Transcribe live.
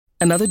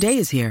Another day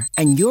is here,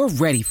 and you're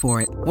ready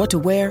for it. What to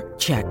wear?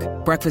 Check.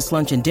 Breakfast,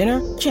 lunch, and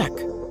dinner? Check.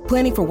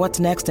 Planning for what's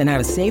next and how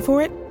to save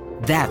for it?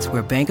 That's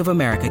where Bank of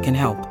America can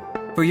help.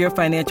 For your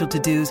financial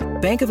to-dos,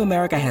 Bank of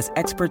America has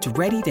experts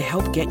ready to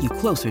help get you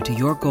closer to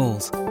your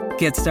goals.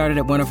 Get started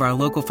at one of our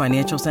local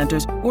financial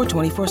centers or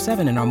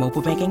 24/7 in our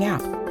mobile banking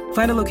app.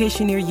 Find a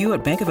location near you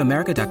at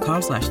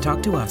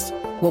bankofamerica.com/talktous.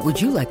 What would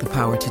you like the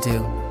power to do?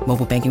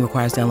 Mobile banking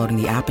requires downloading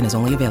the app and is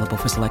only available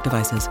for select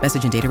devices.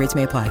 Message and data rates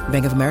may apply.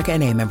 Bank of America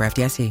N.A., member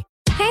FDIC.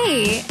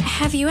 Hey,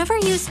 have you ever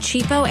used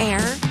Cheapo Air?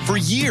 For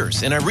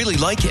years, and I really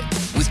like it.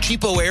 With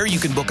Cheapo Air, you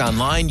can book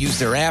online, use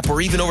their app,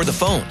 or even over the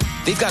phone.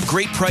 They've got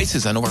great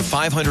prices on over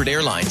 500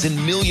 airlines and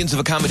millions of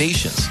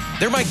accommodations.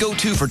 They're my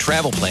go-to for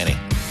travel planning.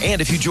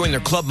 And if you join their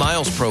Club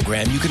Miles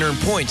program, you can earn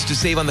points to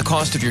save on the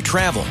cost of your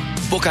travel.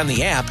 Book on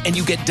the app, and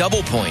you get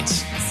double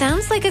points.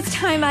 Sounds like it's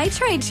time I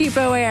tried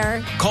Cheapo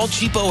Air. Call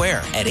Cheapo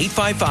Air at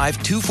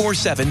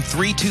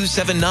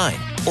 855-247-3279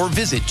 or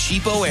visit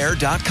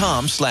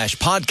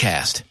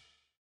cheapoair.com/podcast.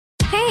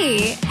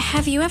 Hey,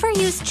 have you ever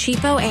used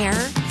Cheapo Air?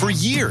 For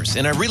years,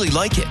 and I really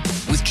like it.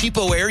 With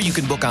Cheapo Air, you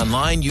can book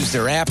online, use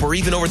their app, or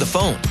even over the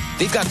phone.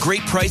 They've got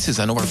great prices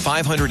on over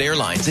 500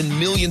 airlines and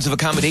millions of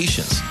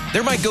accommodations.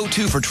 They're my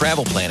go-to for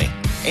travel planning.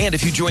 And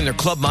if you join their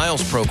Club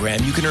Miles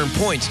program, you can earn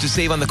points to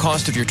save on the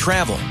cost of your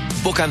travel.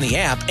 Book on the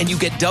app, and you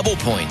get double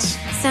points.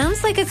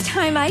 Sounds like it's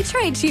time I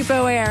tried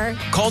Cheapo Air.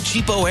 Call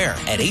Cheapo Air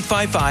at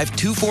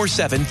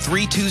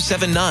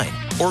 855-247-3279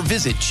 or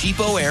visit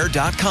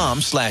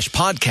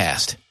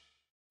cheapoair.com/podcast.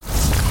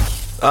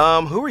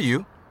 Who are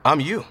you? I'm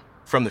you,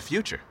 from the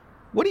future.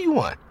 What do you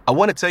want? I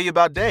want to tell you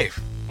about Dave.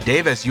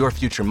 Dave has your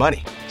future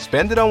money.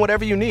 Spend it on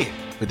whatever you need.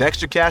 With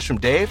extra cash from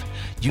Dave,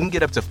 you can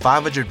get up to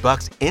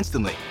 $500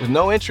 instantly with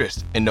no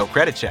interest and no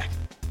credit check.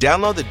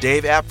 Download the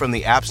Dave app from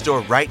the App Store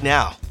right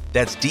now.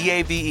 That's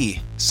DAVE.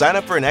 Sign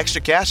up for an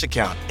extra cash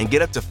account and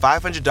get up to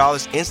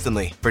 $500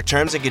 instantly. For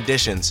terms and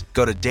conditions,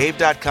 go to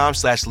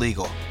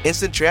dave.com/legal.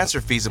 Instant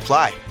transfer fees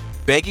apply.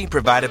 Banking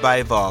provided by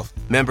Evolve.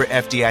 Member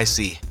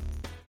FDIC.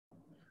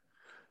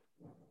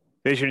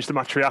 Here's your instant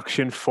match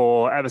reaction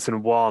for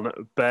Everton 1,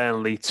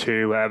 Burnley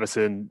 2.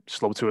 Everton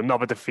slow to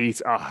another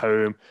defeat at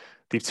home.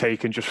 They've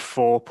taken just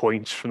 4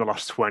 points from the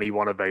last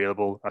 21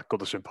 available at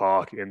Goodison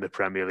Park in the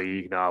Premier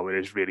League now. It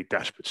is really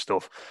desperate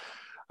stuff.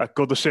 At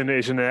Goodison,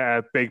 isn't it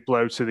a big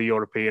blow to the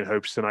European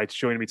hopes tonight?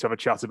 Joining me to have a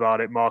chat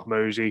about it, Mark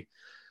Mosey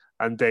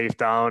and Dave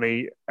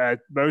Downey.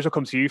 Mose, I'll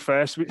come to you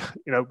first. We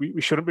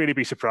shouldn't really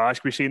be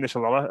surprised. We've seen this a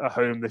lot at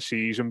home this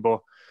season,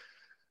 but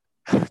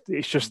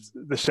it's just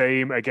the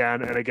same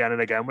again and again and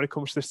again when it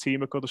comes to this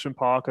team at Goodison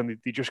Park, and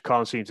they just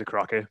can't seem to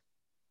crack it.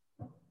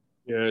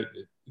 Yeah,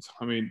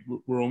 I mean,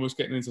 we're almost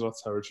getting into that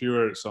territory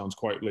where it sounds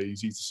quite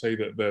lazy to say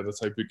that they're the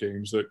type of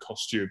games that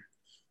cost you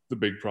the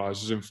big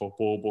prizes in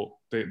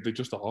football, but they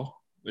just are.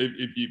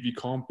 If you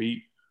can't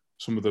beat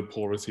some of the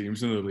poorer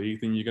teams in the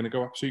league, then you're going to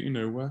go absolutely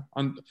nowhere.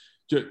 And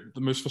the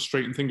most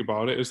frustrating thing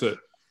about it is that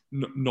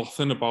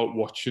nothing about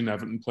watching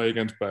Everton play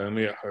against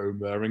Burnley at home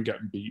there and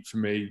getting beat, for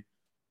me,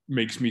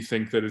 makes me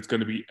think that it's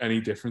going to be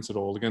any different at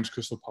all against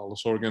Crystal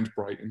Palace or against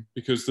Brighton,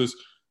 because there's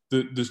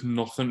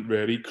nothing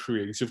really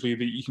creatively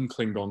that you can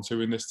cling on to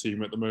in this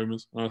team at the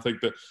moment. And I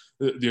think that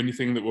the only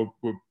thing that we're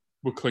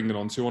clinging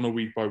on to on a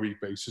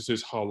week-by-week basis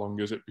is how long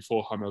is it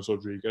before James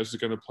Rodriguez is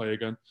going to play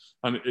again.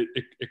 And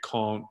it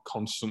can't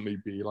constantly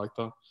be like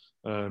that.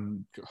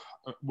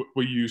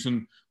 We're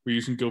using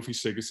Gylfi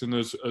Sigurdsson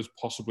as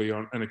possibly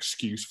an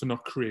excuse for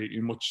not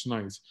creating much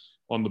tonight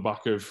on the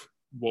back of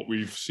what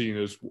we've seen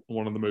as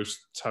one of the most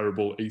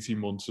terrible 18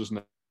 months as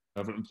an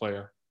Everton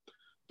player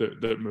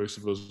that most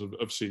of us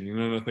have seen.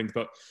 And I think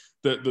that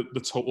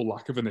the total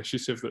lack of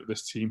initiative that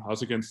this team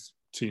has against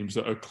teams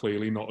that are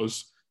clearly not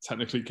as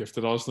technically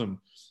gifted as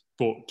them,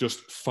 but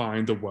just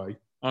find a way.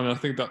 And I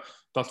think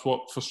that's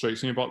what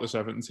frustrates me about this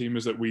Everton team,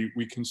 is that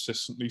we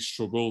consistently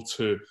struggle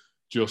to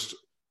just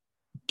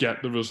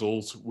get the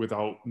result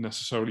without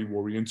necessarily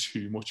worrying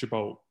too much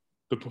about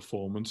the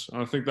performance. And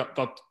I think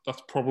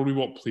that's probably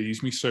what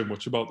pleased me so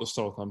much about the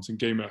Southampton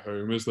game at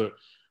home, is that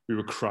we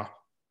were crap,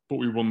 but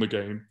we won the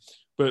game.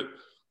 But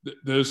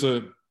there's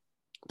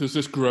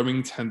this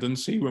growing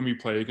tendency when we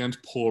play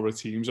against poorer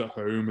teams at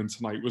home, and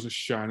tonight was a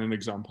shining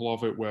example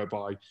of it,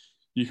 whereby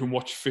you can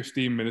watch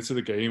 15 minutes of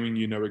the game and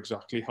you know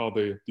exactly how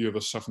the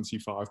other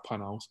 75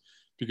 pan out,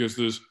 because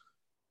there's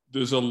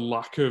a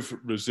lack of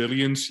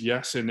resilience.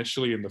 Yes,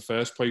 initially in the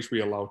first place,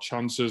 we allow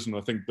chances. And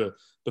I think the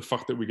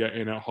fact that we get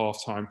in at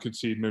half-time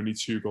conceding only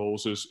 2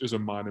 goals is a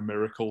minor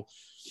miracle.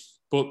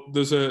 But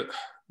there's an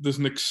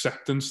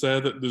acceptance there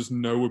that there's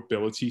no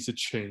ability to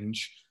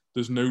change.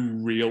 There's no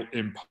real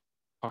impact,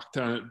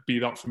 be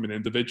that from an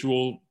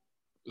individual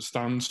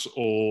stance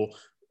or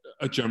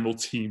a general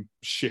team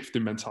shift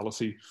in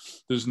mentality.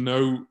 There's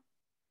no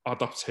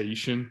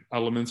adaptation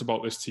element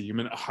about this team.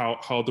 And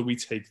how do we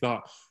take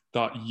that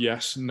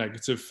yes,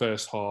 negative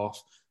first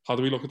half? How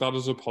do we look at that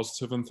as a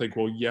positive and think,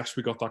 well, yes,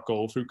 we got that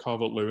goal through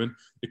Calvert-Lewin.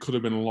 It could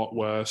have been a lot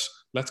worse.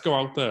 Let's go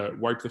out there,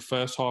 wipe the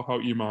first half out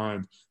of your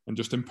mind and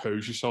just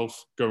impose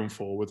yourself going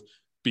forward.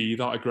 be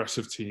that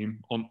aggressive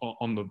team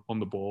on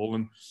the ball.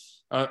 And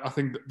I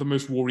think the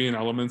most worrying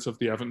element of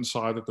the Everton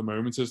side at the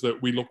moment is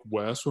that we look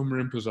worse when we're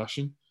in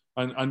possession.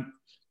 And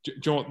do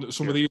you know what?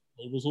 Some of these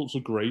results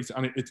are great,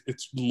 and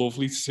it's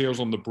lovely to see us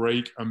on the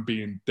break and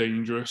being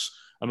dangerous,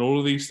 and all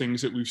of these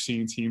things that we've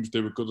seen teams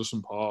do at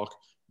Goodison Park.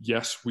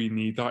 Yes, we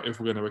need that if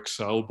we're going to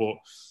excel, but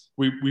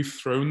we've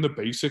thrown the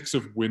basics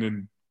of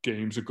winning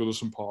games at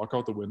Goodison Park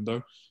out the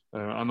window,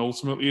 and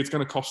ultimately it's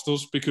going to cost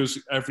us, because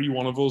every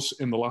one of us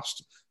in the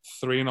last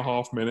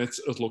 3.5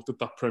 minutes has looked at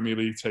that Premier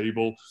League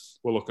table.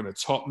 We're looking at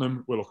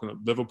Tottenham, we're looking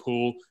at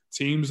Liverpool,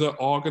 teams that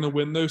are going to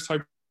win those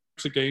types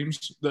of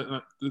games.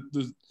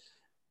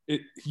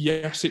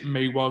 Yes, it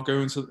may well go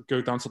down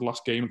to the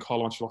last game, and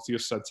Carlo Ancelotti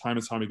has said time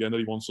and time again that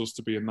he wants us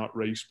to be in that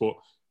race. But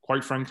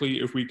quite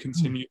frankly, if we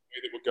continue the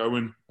way that we're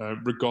going,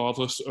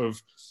 regardless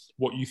of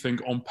what you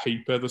think on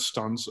paper the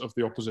stance of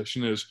the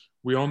opposition is,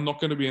 we are not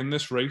going to be in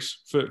this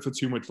race for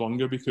too much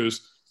longer,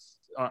 because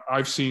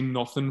I've seen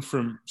nothing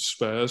from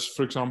Spurs,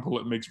 for example,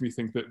 that makes me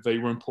think that they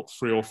won't put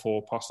 3 or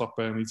 4 past that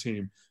Burnley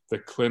team. They're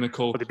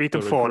clinical. But they beat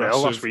them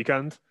 4-0 last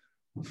weekend.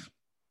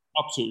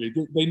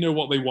 Absolutely. They know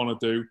what they want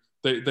to do.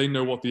 They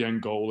know what the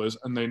end goal is,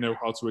 and they know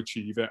how to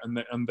achieve it,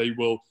 and they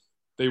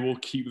will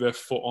keep their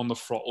foot on the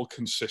throttle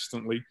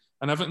consistently.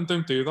 And Everton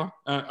don't do that.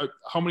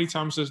 How many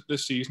times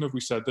this season have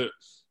we said that,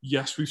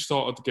 yes, we've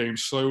started the game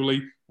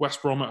slowly.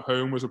 West Brom at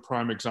home was a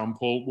prime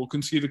example. We'll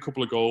concede a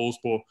couple of goals,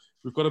 but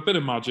we've got a bit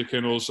of magic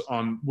in us,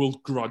 and we'll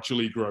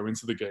gradually grow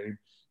into the game.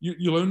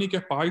 You'll only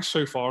get by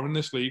so far in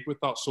this league with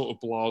that sort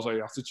of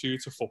blasé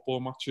attitude to football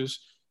matches.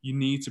 You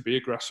need to be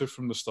aggressive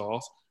from the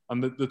start.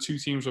 And the two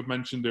teams I've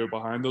mentioned who are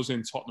behind us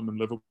in Tottenham and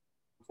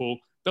Liverpool,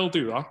 they'll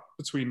do that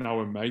between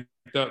now and May.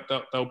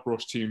 They'll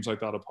brush teams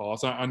like that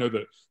apart. I know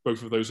that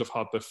both of those have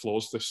had their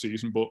flaws this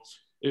season, but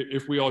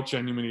if we are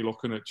genuinely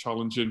looking at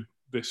challenging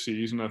this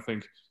season, I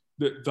think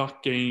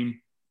that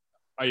game,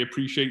 I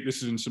appreciate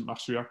this is instant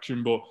mass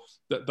reaction, but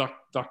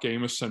that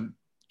game has sent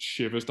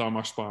shivers down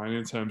my spine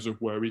in terms of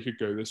where we could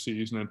go this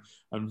season.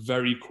 And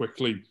very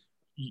quickly,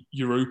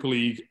 Europa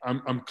League,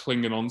 I'm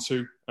clinging on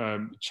to.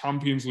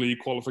 Champions League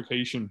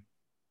qualification,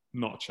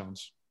 not a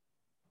chance.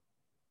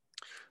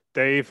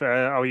 Dave,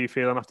 how are you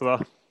feeling after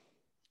that?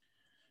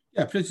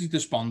 Yeah, pretty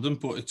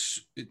despondent, but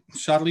it's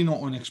sadly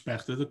not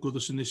unexpected at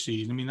Goodison this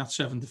season. I mean, that's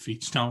 7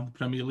 defeats now in the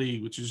Premier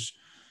League, which is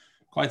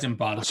quite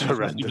embarrassing. That's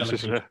horrendous,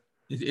 isn't it?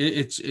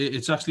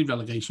 It's actually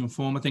relegation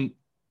form. I think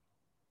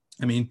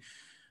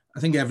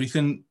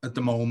everything at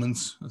the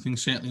moment, I think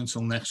certainly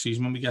until next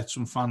season, when we get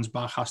some fans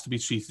back, has to be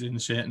treated in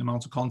a certain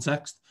amount of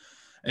context.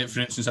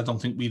 For instance, I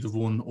don't think we'd have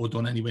won or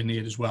done anywhere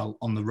near as well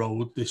on the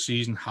road this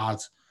season had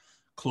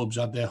clubs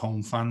had their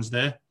home fans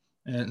there.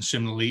 And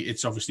similarly,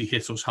 it's obviously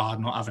hit us hard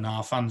not having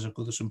our fans at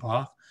Goodison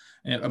Park.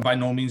 And by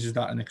no means is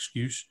that an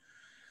excuse.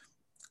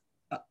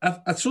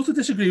 I sort of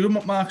disagree with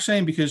what Mark's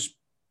saying, because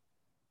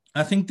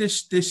I think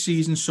this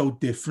season's so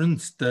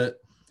different that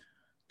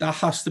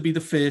has to be the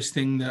first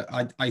thing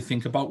that I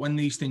think about when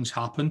these things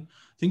happen.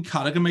 I think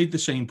Carragher made the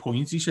same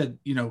point. He said,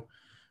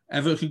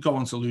 Everton could go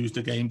on to lose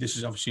the game. This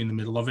is obviously in the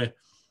middle of it.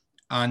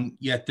 And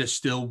yet they're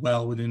still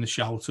well within the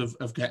shout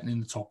of getting in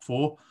the top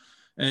 4.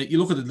 You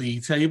look at the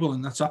league table,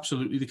 and that's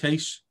absolutely the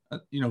case.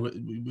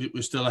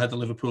 We're still ahead of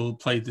Liverpool,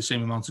 played the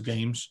same amount of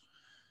games.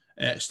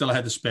 Still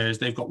ahead of Spurs.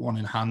 They've got one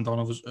in hand on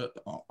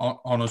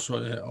us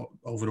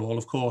overall,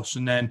 of course.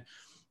 And then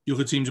you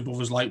look at teams above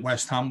us like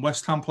West Ham.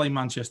 West Ham play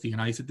Manchester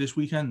United this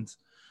weekend.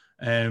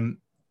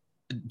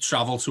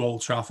 Travel to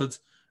Old Trafford.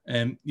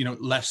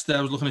 Leicester,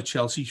 I was looking at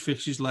Chelsea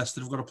fixtures.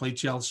 Leicester have got to play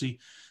Chelsea.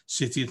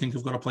 City, I think,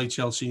 have got to play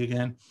Chelsea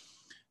again.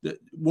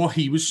 What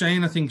he was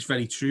saying, I think, is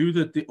very true,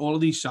 that all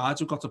of these sides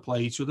have got to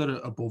play each other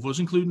above us,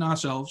 including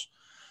ourselves.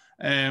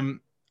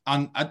 And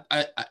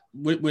I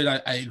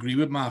agree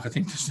with Mark. I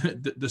think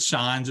the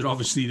signs are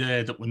obviously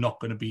there that we're not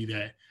going to be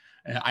there.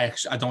 I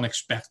don't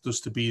expect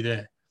us to be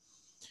there.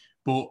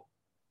 But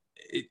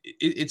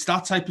it's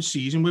that type of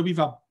season where we've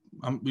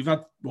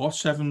had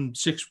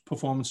 6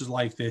 performances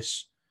like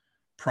this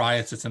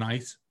prior to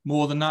tonight.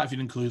 More than that, if you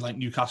include like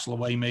Newcastle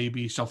away,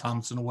 maybe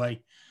Southampton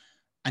away,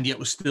 and yet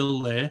we're still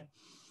there.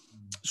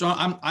 So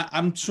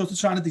I'm sort of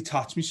trying to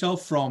detach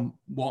myself from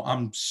what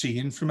I'm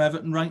seeing from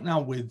Everton right now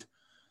with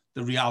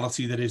the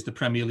reality that is the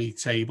Premier League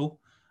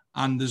table.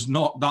 And there's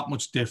not that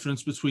much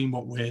difference between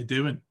what we're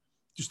doing.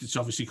 Just it's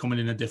obviously coming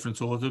in a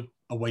different order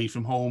away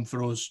from home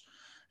for us,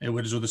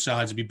 whereas other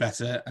sides would be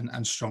better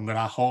and stronger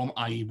at home,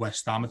 i.e.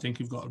 West Ham, I think,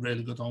 who've got a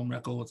really good home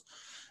record.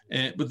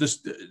 But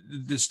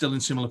they're still in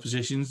similar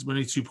positions. We're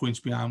only 2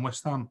 points behind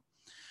West Ham.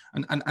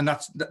 And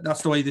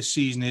that's the way this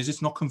season is.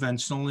 It's not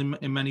conventional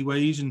in many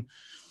ways. And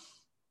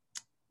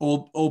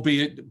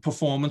albeit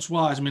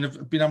performance-wise, I mean,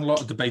 I've been having a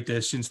lot of debate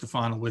there since the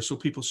final whistle.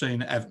 People saying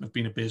that Everton have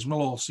been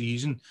abysmal all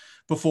season.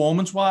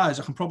 Performance-wise,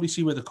 I can probably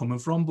see where they're coming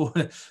from,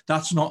 but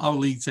that's not how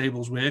league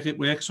tables work. It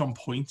works on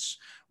points.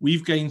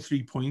 We've gained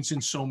 3 points in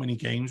so many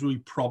games we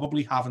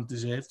probably haven't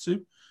deserved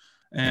to.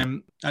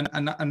 And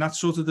that's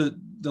sort of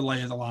the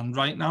lay of the land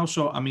right now.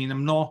 So, I mean,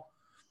 I'm not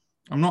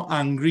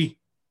angry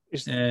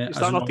Is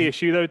that not the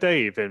issue though,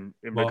 Dave? In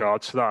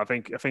regards to that,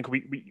 I think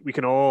we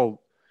can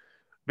all.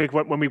 I think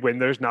when we win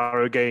those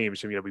narrow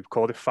games, and we've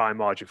called it fine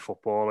margin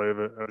football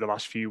over the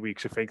last few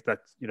weeks. I think that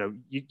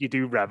you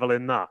do revel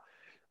in that,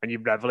 and you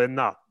revel in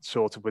that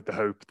sort of with the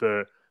hope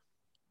that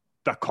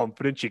that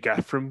confidence you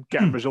get from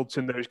getting results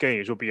in those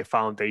games will be a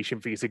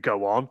foundation for you to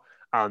go on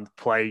and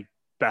play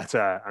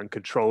better and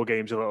control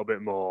games a little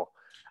bit more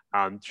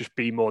and just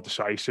be more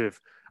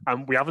decisive.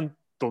 And we haven't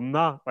done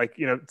that. Like,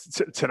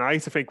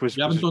 tonight I think was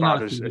as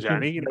bad as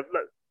any. I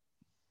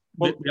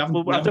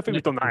don't think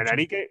we've done that in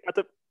any game.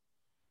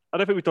 I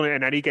don't think we've done it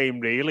in any game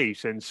really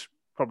since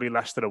probably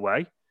Leicester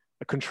away.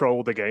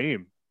 Control the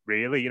game.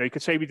 Really, you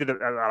could say we did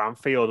it at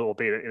Anfield,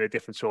 albeit in a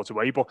different sort of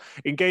way. But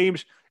in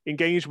games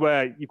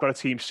where you've got a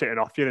team sitting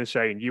off you and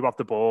saying, "You have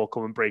the ball,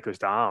 come and break us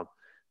down,"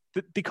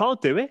 they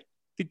can't do it.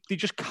 They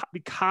just can't.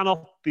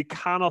 They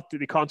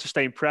can't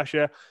sustain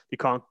pressure. They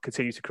can't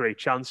continue to create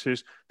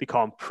chances. They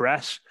can't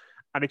press,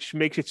 and it just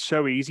makes it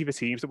so easy for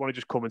teams that want to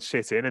just come and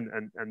sit in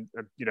and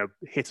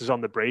hit us on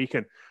the break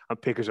and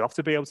pick us off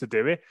to be able to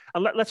do it.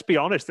 And let's be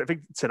honest. I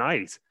think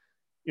tonight,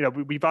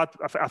 we've had.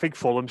 I think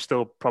Fulham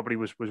still probably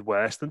was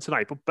worse than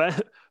tonight,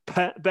 but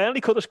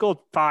Burnley could have scored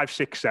 5,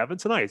 6, 7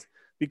 tonight.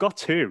 They got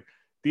 2.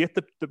 They hit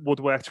the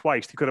woodwork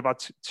twice. They could have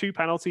had 2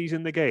 penalties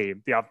in the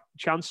game. They have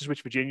chances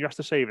which Virginia has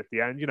to save at the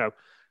end.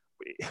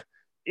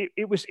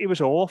 It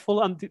was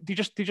awful, and they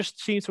just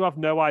seem to have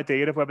no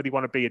idea of whether they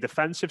want to be a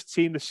defensive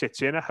team that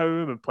sits in at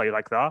home and play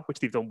like that, which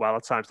they've done well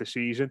at times this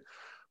season.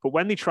 But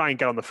when they try and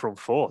get on the front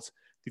foot,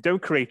 they don't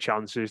create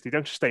chances. They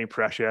don't sustain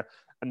pressure.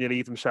 And they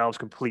leave themselves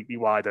completely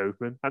wide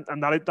open.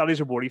 And that is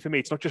a worry for me.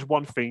 It's not just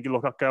one thing you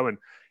look at going,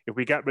 if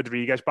we get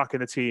Rodriguez back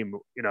in the team,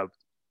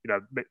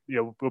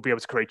 we'll be able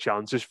to create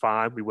chances,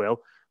 fine, we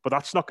will. But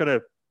that's not going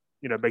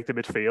to, make the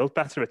midfield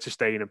better at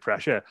sustaining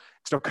pressure.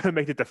 It's not going to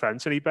make the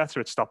defence any better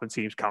at stopping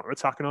teams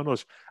counter-attacking on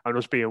us and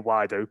us being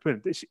wide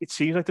open. It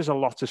seems like there's a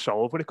lot to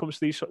solve when it comes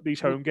to these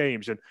home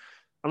games. And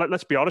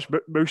let's be honest,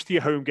 most of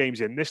your home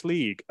games in this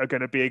league are going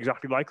to be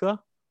exactly like that.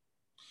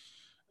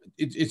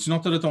 It's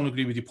not that I don't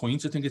agree with your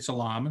point. I think it's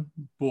alarming,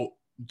 but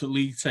the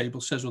league table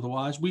says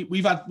otherwise.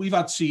 We've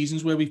had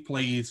seasons where we've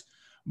played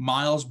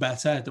miles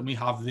better than we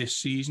have this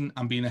season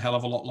and been a hell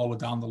of a lot lower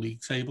down the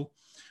league table,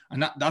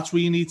 and that's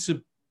where you need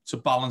to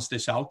balance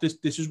this out.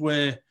 This is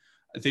where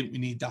I think we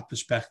need that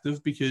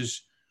perspective,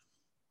 because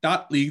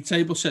that league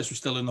table says we're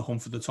still in the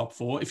hunt for the top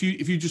 4. If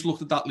you just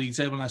looked at that league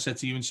table and I said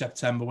to you in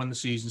September when the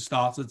season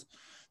started,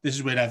 this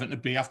is where Everton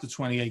would be after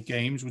 28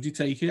 games, would you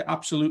take it?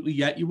 Absolutely,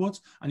 yeah, you would.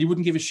 And you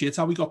wouldn't give a shit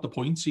how we got the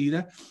points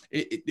either.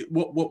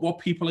 What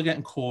people are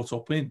getting caught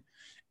up in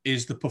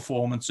is the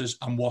performances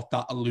and what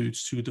that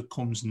alludes to that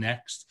comes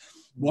next.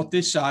 What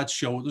this side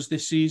showed us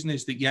this season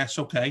is that, yes,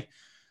 okay,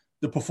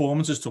 the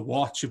performances to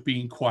watch have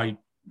been quite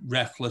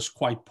reckless,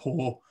 quite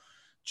poor,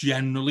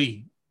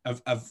 generally.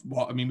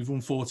 We've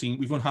won 14,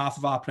 we've won half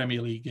of our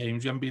Premier League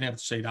games. We haven't been able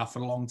to say that for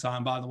a long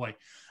time, by the way.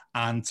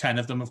 And 10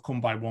 of them have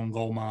come by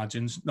 1-goal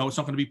margins. No, it's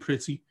not going to be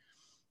pretty.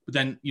 But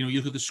then, you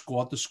look at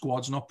the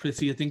squad's not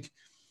pretty. I think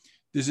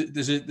there's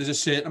a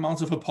certain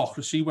amount of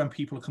hypocrisy when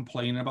people are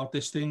complaining about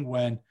this thing,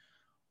 when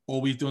all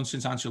we've done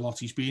since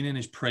Ancelotti's been in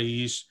is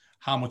praise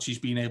how much he's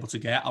been able to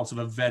get out of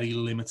a very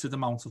limited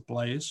amount of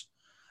players.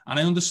 And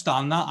I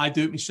understand that. I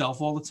do it myself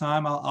all the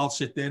time. I'll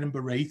sit there and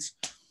berate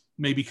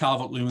maybe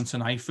Calvert-Lewin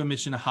tonight for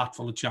missing a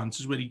hatful of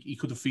chances where he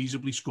could have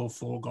feasibly scored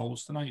 4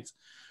 goals tonight.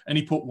 And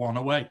he put 1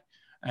 away.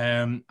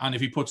 And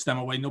if he puts them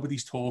away,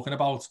 nobody's talking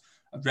about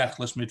a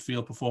reckless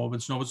midfield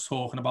performance. Nobody's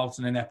talking about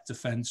an inept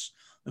defence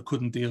that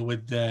couldn't deal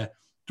with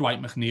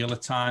Dwight McNeil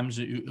at times,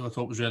 who I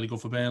thought was really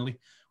good for Burnley.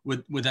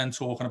 We're then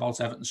talking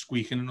about Everton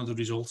squeaking another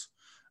result.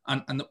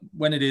 And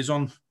when it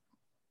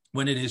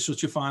is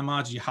such a fine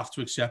margin, you have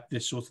to accept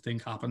this sort of thing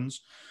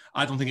happens.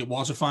 I don't think it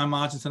was a fine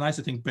margin tonight.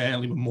 I think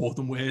Burnley were more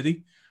than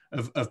worthy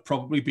of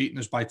probably beating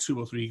us by 2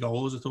 or 3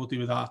 goals. I thought they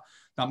were that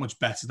much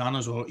better than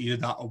us, or either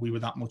that or we were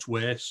that much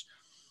worse.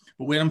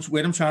 But where I'm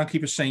trying to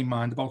keep a sane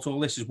mind about all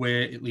this is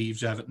where it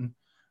leaves Everton.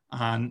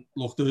 And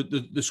look, the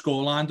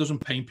scoreline doesn't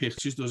paint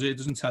pictures, does it? It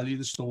doesn't tell you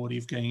the story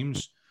of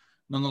games.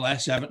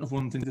 Nonetheless, Everton have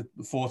won the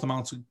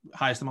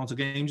highest amount of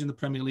games in the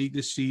Premier League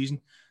this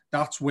season.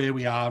 That's where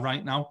we are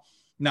right now.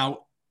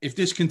 Now, if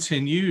this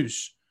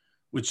continues,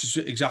 which is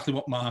exactly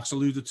what Mark's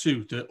alluded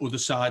to, the other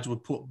sides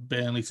would put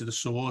Burnley to the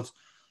sword,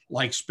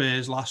 like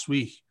Spurs last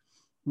week.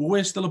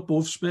 We're still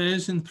above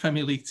Spurs in the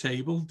Premier League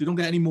table. They don't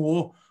get any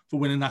more for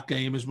winning that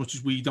game as much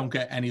as we don't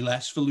get any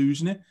less for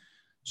losing it.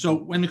 So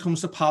when it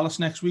comes to Palace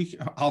next week,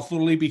 I'll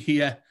thoroughly be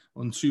here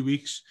in 2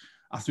 weeks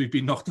after we've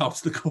been knocked out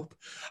of the cup.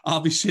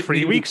 I'll be sitting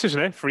 3 weeks,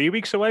 isn't it? 3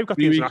 weeks away. We've got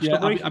the international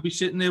break. I'll be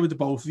sitting there with the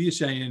both of you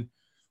saying,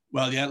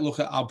 well, yeah, look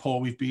at how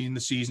poor we've been. The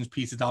season's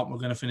petered out. We're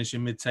going to finish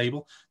in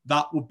mid-table.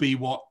 That would be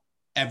what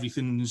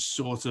everything's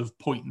sort of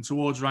pointing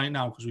towards right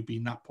now, because we've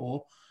been that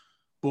poor.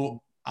 But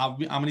how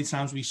many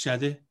times we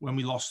said it when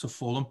we lost to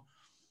Fulham,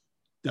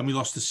 then we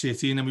lost to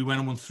City, and then we went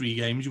and won 3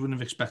 games. You wouldn't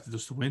have expected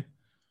us to win.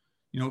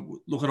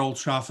 Look at Old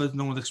Trafford.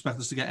 No one would expect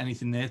us to get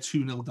anything there.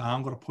 2-0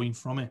 down, got a point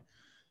from it.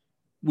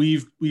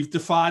 we've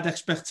defied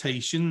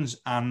expectations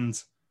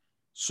and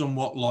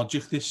somewhat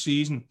logic this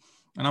season,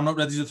 and I'm not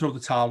ready to throw the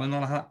towel in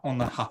on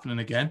that happening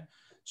again,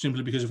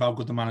 simply because of how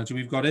good the manager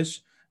we've got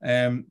is.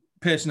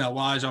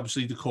 Personnel-wise,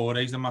 obviously, Decore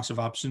is the massive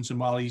absence, and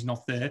while he's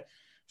not there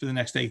for the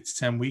next 8 to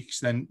 10 weeks,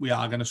 then we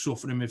are going to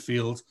suffer in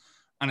midfield,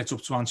 and it's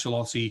up to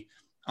Ancelotti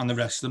and the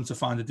rest of them to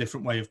find a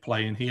different way of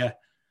playing here.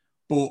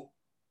 But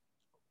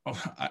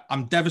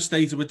I'm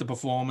devastated with the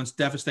performance,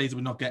 devastated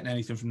with not getting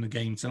anything from the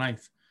game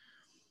tonight.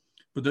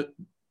 But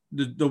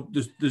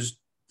there's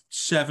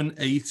 7,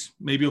 8,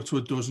 maybe up to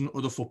a dozen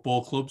other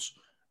football clubs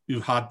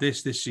who've had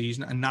this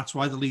season, and that's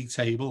why the league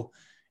table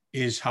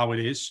is how it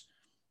is.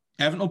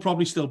 Everton will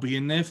probably still be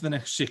in there for the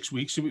next 6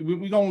 weeks. So we're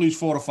going to lose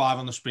 4 or 5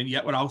 on the sprint,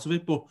 yet we're out of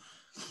it. But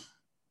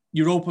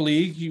Europa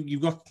League,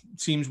 you've got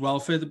teams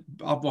welfare.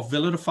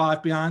 Villa are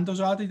 5 behind us,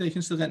 are they? They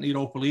can still get in the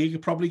Europa League.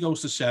 It probably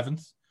goes to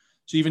 7th.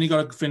 So even you've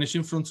got to finish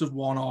in front of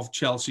one of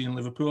Chelsea and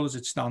Liverpool as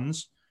it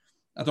stands.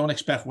 I don't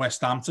expect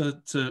West Ham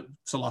to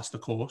last the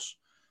course.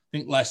 I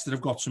think Leicester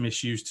have got some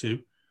issues too.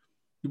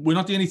 We're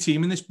not the only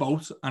team in this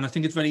boat, and I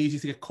think it's very easy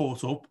to get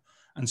caught up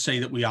and say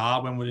that we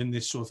are when we're in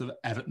this sort of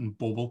Everton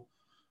bubble.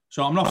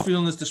 So I'm not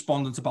feeling as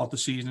despondent about the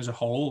season as a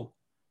whole.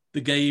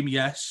 The game,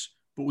 yes,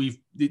 but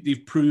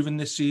they've proven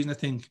this season, I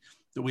think,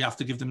 that we have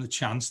to give them the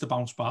chance to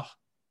bounce back.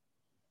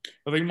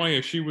 I think my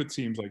issue with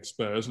teams like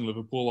Spurs and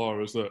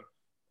Liverpool is that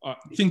I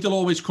think they'll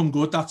always come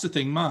good. That's the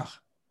thing, Mark.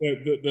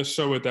 They're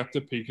so adept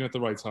at peaking at the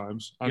right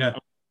times. And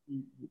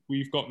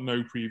we've got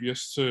no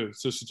previous to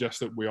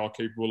suggest that we are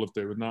capable of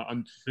doing that.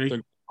 And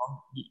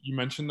you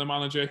mentioned the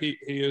manager. He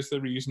is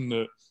the reason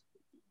that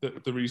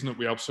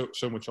we have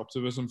so much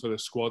optimism for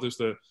this squad is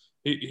that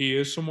he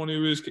is someone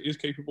who is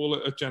capable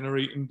of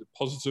generating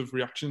positive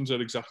reactions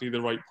at exactly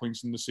the right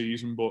points in the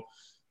season. But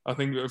I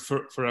think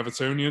for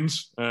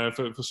Evertonians,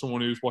 for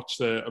someone who's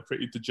watched a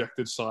pretty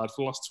dejected side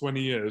for the last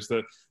 20 years,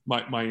 that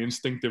my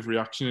instinctive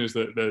reaction is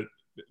that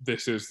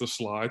this is the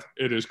slide.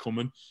 It is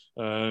coming.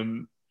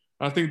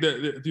 I think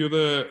that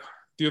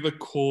the other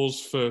cause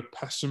for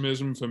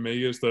pessimism for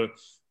me is that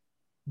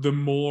the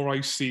more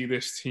I see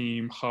this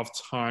team have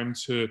time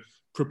to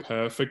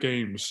prepare for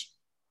games,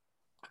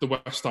 the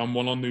West Ham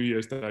one on New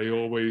Year's Day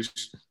always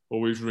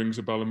rings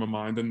a bell in my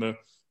mind, and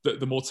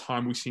the more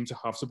time we seem to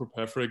have to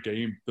prepare for a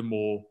game, the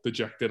more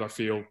dejected I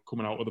feel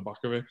coming out of the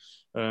back of it.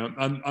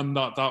 And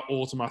that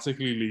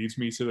automatically leads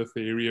me to the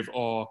theory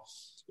of,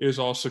 is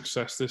our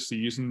success this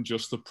season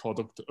just the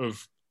product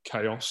of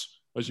chaos,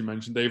 as you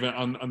mentioned, David,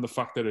 and the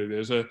fact that it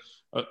is a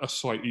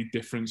slightly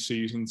different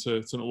season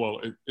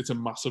it's a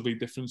massively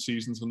different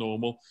season to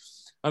normal.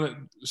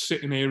 And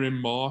sitting here in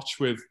March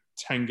with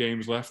 10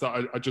 games left,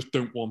 I just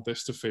don't want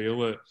this to feel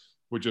that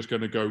we're just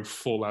going to go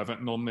full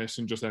Everton on this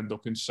and just end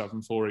up in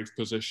 7th or 8th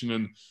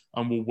position,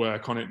 and we'll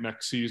work on it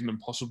next season and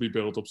possibly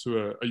build up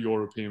to a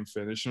European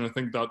finish. And I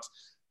think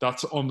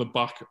that's on the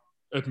back,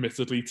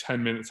 admittedly,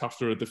 10 minutes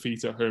after a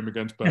defeat at home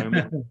against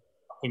Burnley.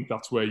 I think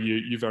that's where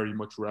you very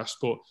much rest.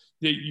 But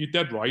you're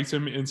dead right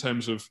in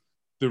terms of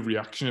the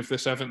reaction of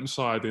this Everton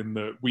side, in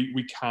that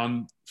we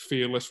can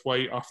feel this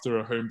way after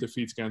a home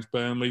defeat against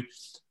Burnley,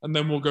 and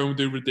then we'll go and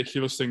do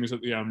ridiculous things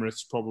at the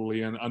Emirates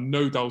probably, and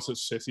no doubt at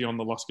City on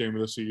the last game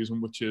of the season,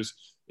 which is,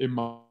 in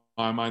my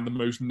mind, the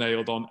most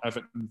nailed on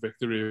Everton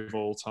victory of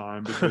all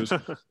time, because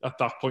at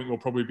that point we'll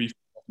probably be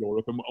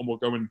Europe and we'll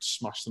go and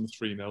smash them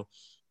 3-0.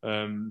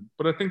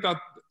 But I think that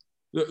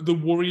the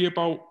worry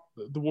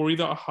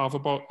that I have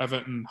about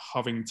Everton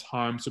having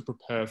time to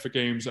prepare for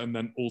games and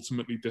then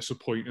ultimately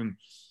disappointing,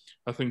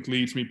 I think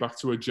leads me back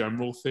to a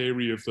general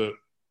theory of that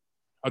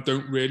I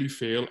don't really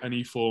feel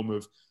any form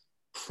of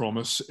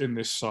promise in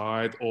this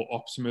side or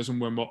optimism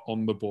when we're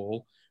on the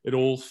ball. It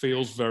all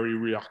feels very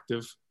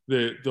reactive.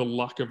 The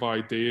lack of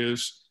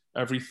ideas,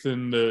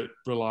 everything that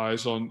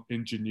relies on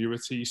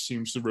ingenuity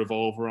seems to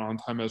revolve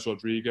around James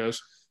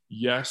Rodriguez.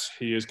 Yes,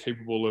 he is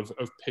capable of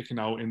picking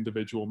out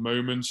individual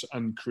moments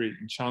and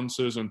creating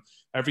chances and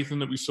everything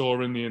that we saw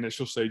in the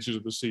initial stages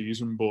of the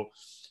season, but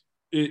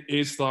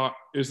is that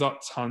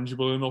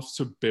tangible enough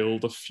to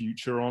build a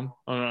future on?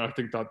 And I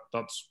think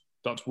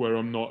that's where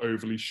I'm not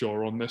overly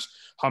sure on this.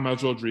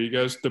 James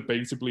Rodriguez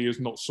debatably is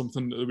not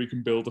something that we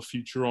can build a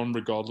future on,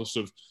 regardless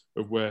of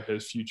where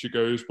his future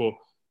goes. But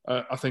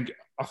I think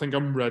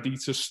I'm ready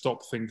to stop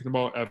thinking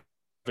about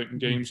Everton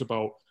games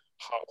about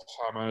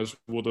how James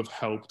would have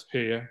helped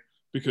here,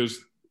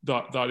 because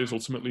that is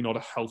ultimately not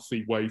a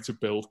healthy way to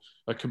build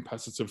a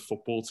competitive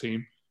football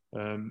team.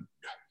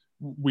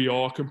 We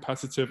are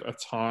competitive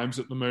at times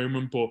at the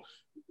moment, but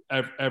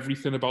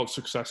everything about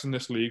success in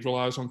this league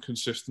relies on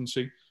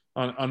consistency.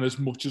 And as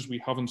much as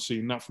we haven't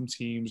seen that from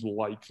teams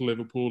like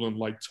Liverpool and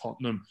like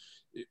Tottenham,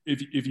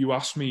 if you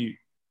ask me,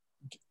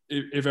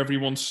 if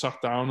everyone sat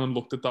down and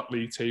looked at that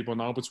league table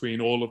now between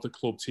all of the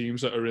club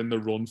teams that are in the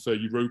run for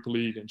Europa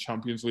League and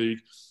Champions League,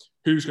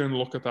 who's going to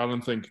look at that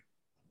and think,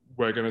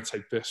 we're going to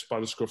take this by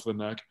the scruff of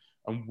the neck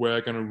and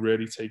we're going to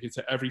really take it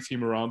to every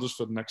team around us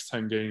for the next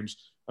 10 games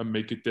and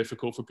make it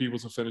difficult for people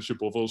to finish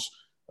above us?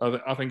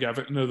 I think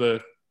Everton are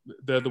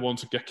they're the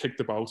ones that get kicked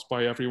about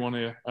by everyone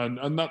here,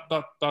 and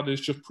that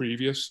is just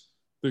previous,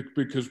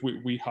 because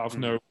we have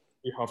no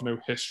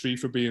history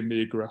for being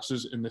the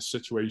aggressors in this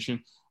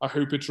situation. I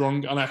hope it's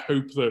wrong, and I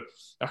hope that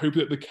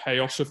the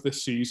chaos of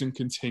this season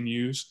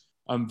continues,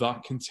 and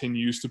that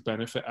continues to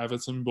benefit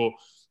Everton. But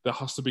there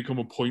has to become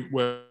a point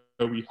where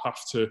we have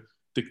to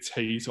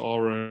dictate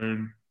our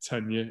own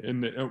tenure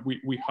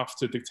we have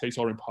to dictate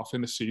our own path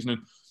in the season.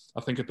 And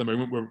I think at the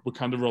moment we're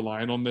kind of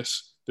relying on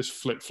this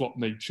flip-flop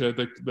nature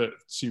that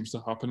seems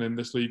to happen in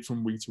this league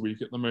from week to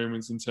week at the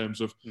moment, in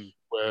terms of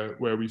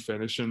where we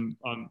finish, and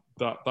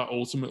that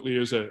ultimately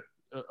is a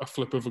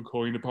flip of a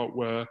coin about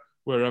where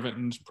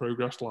Everton's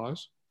progress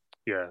lies.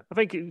 Yeah, I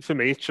think for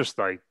me it's just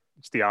like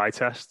it's the eye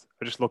test.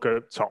 I just look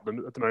at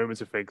Tottenham at the moment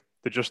and think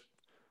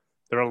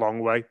they're a long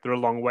way. They're a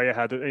long way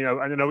ahead. You know,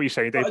 I know what you're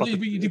saying, Dave.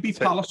 You beat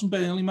Palace and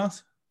Burnley,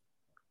 Matt.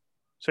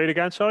 Say it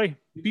again, sorry.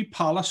 You beat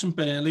Palace and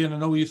Burnley, and I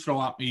know you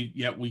throw at me,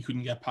 yeah, we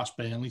couldn't get past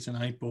Burnley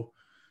tonight, but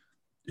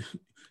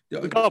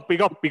we got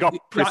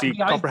pretty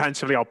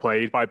comprehensively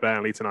outplayed by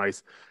Burnley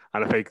tonight,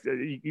 and I think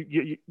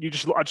I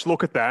just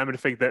look at them and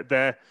think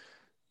that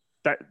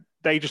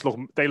they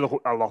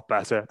look a lot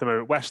better at the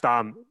moment. West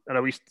Ham, I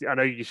know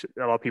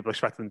a lot of people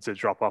expect them to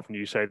drop off, and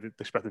you say they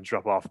expect them to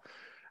drop off.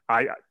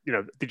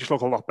 They just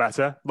look a lot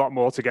better, a lot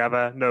more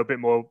together, know a bit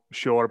more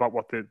sure about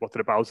what they're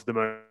about at the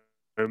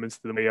moment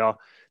than we are.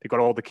 They've got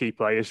all the key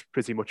players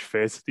pretty much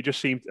fit. They just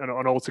seem an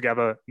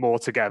altogether more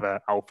together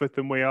outfit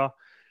than we are,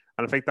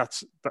 and I think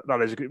that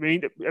is.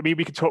 I mean,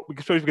 we could talk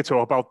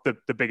about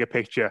the bigger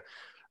picture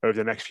over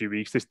the next few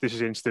weeks. This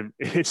is instant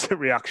reaction.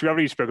 We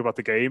haven't even spoken about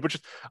the game, but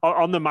just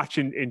on the match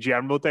in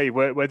general, Dave,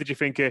 where did you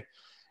think it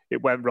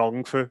went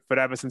wrong for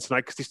Everton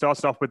tonight? Because they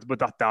started off with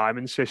that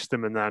diamond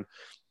system, and then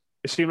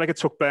it seemed like it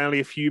took Burnley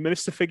a few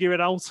minutes to figure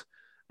it out.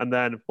 And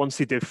then once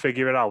they did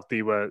figure it out,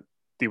 they were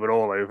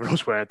all over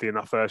us, weren't they, in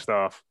that first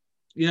half?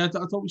 Yeah, I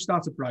thought we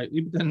started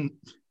brightly, but then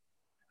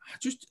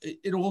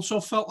it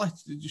also felt like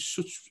just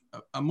such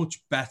a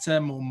much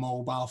better, more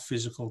mobile,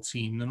 physical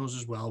team than us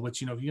as well.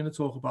 Which, if you're going to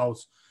talk about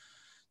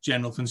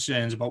general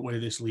concerns about where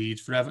this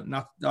leads for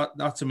Everton,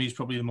 that to me is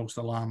probably the most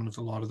alarming of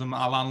a lot of them.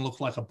 Alan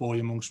looked like a boy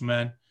amongst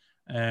men.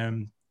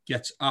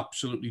 Gets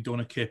absolutely done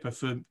a kipper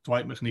for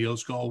Dwight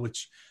McNeil's goal,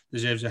 which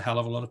deserves a hell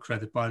of a lot of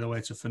credit, by the way.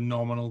 It's a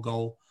phenomenal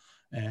goal.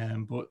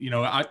 But,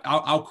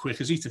 how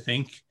quick is he to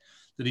think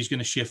that he's going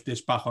to shift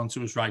this back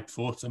onto his right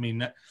foot? I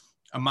mean,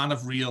 a man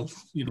of real,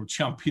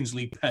 Champions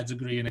League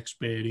pedigree and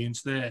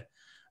experience there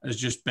has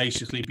just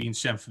basically been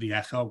sent for the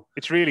echo.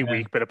 It's really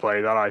weak bit of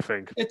play, that, I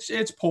think.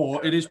 It's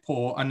poor. It is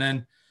poor. And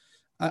then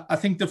I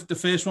think the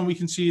first one we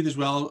can see it as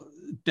well,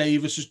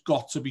 Davis has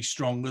got to be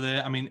stronger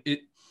there. I mean,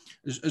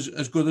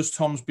 as good as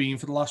Tom's been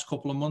for the last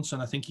couple of months,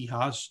 and I think he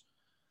has,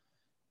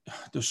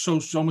 there's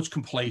so much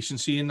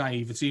complacency and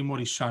naivety in what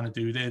he's trying to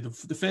do there.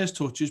 The first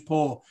touch is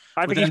poor.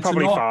 I think he's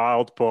probably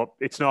fouled, but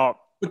it's not.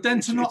 But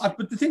then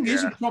but the thing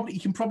is, he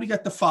can probably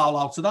get the foul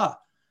out of that.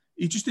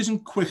 He just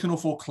isn't quick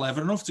enough or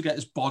clever enough to get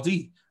his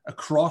body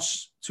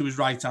across to his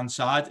right-hand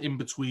side in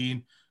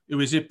between. Who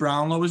is it?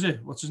 Brownlow, is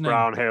it? What's his name?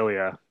 Brownhill,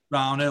 yeah.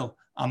 Brownhill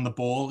and the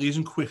ball. He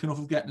isn't quick enough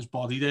of getting his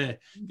body there.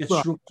 Gets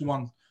struck to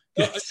one.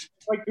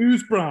 Like,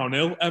 who's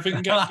Brownhill?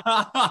 Everton gets...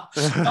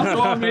 That's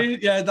what I mean.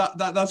 Yeah,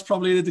 that's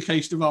probably an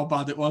indication of how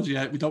bad it was.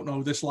 Yeah, we don't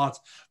know this lad.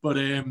 But,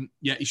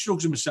 he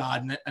shrugs him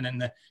aside, and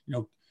then,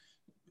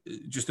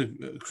 just a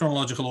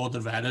chronological order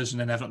of errors, and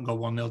then Everton go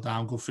 1-0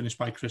 down, good finish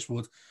by Chris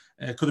Wood.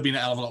 Could have been a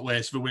hell of a lot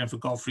worse if it weren't for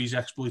Godfrey's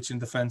exploits in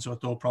defence, so I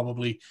thought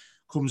probably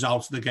comes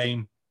out of the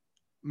game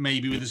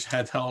maybe with his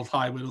head held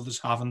high where others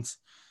haven't.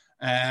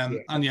 And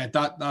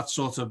that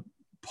sort of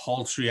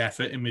paltry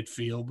effort in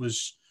midfield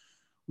was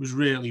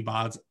really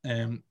bad.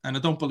 And I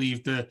don't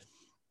believe the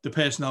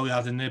personnel we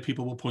had in there,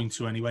 people will point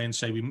to anyway and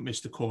say we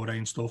missed the core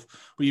and stuff.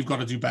 But you've got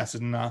to do better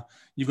than that.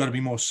 You've got to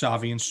be more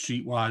savvy and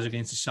streetwise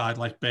against a side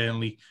like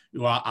Burnley,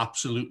 who are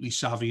absolutely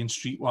savvy and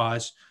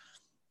streetwise.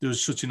 There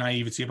was such a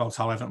naivety about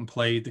how Everton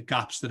played, the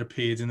gaps that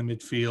appeared in the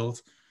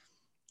midfield.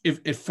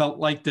 It felt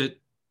like that,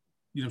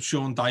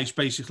 Sean Dyche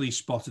basically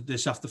spotted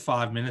this after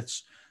 5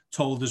 minutes,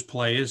 told his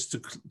players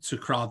to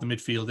crowd the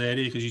midfield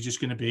area because you're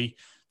just going to be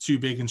too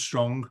big and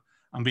strong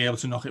and be able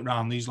to knock it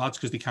round these lads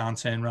because they can't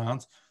turn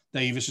round.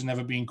 Davis has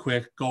never been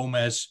quick.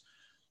 Gomez,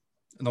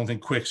 I don't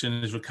think quick's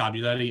in his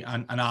vocabulary.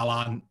 And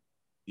Alan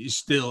is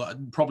still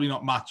probably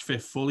not match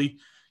fit fully,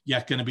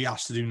 yet going to be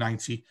asked to do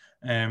 90.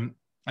 And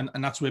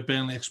that's where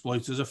Burnley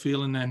exploited us, I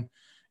feel. And then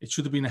it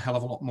should have been a hell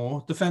of a lot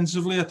more.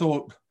 Defensively, I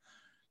thought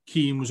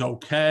Keane was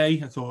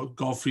okay. I thought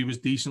Godfrey was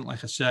decent,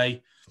 like I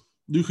say.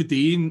 Luca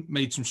Dean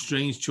made some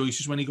strange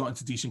choices when he got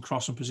into decent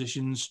crossing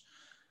positions.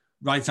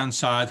 Right-hand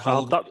side.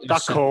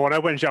 That corner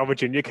when João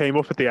Virginia came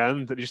up at the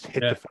end and just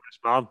hit the first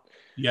man.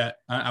 Yeah,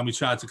 and we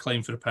tried to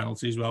claim for the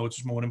penalty as well, which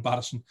is more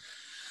embarrassing.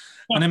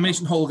 And then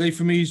Mason Holgate,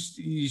 for me,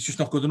 he's just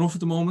not good enough at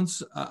the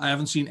moment. I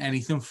haven't seen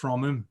anything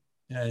from him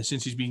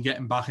since he's been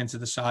getting back into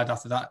the side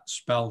after that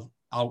spell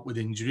out with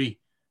injury.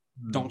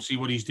 Don't see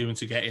what he's doing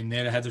to get in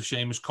there ahead of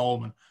Seamus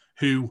Coleman,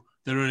 who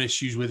there are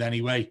issues with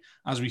anyway.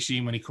 As we've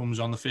seen when he comes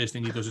on, the first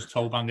thing he does is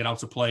toe bang it out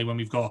to play when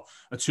we've got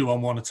a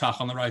 2-on-1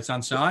 attack on the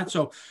right-hand side.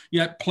 So,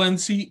 yeah,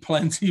 plenty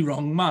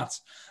wrong, Matt.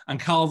 And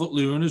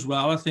Calvert-Lewin as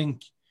well, I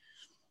think,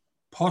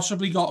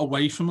 possibly got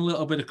away from a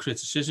little bit of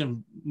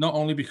criticism, not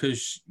only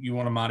because you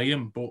want to marry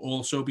him, but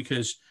also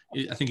because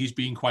I think he's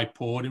been quite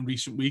poor in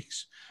recent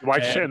weeks. Why are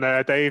you sitting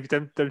there, Dave?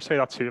 Don't say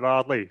that too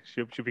loudly.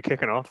 Should be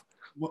kicking off.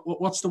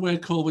 What's the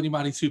word called when you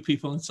marry two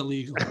people and it's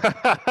illegal?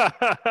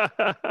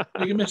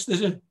 You missed,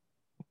 is it?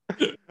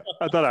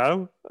 I don't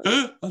know.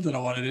 I don't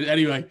know what it is.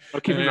 Anyway. I'll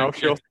keep your mouth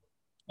shut.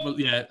 Well,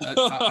 yeah,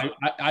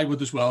 I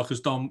would as well,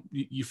 because Dom,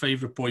 your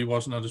favourite boy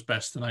wasn't at his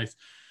best tonight.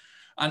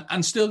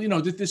 And still, you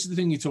know, this is the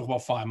thing, you talk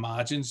about fine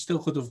margins. Still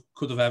could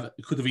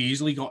have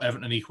easily got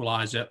Everton an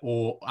equaliser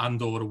or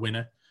a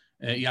winner.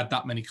 He had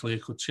that many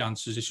clear-cut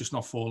chances. It's just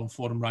not falling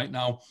for him right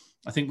now.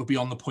 I think we're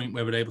beyond the point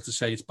where we're able to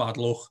say it's bad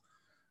luck.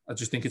 I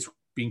just think it's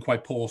been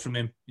quite poor from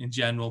him in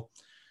general.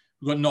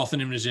 We've got nothing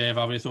in reserve.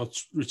 I thought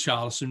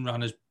Richarlison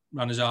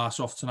ran his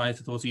arse off tonight.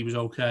 I thought he was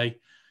okay.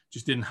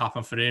 Just didn't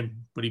happen for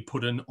him, but he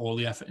put in all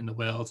the effort in the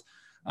world.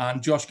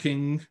 And Josh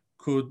King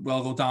could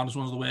well go down as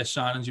one of the worst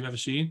signings you've ever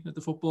seen at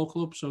the football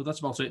club. So that's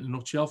about it in a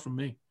nutshell from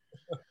me.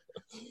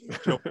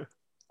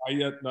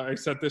 I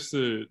said this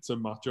to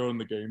Matt during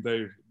the game,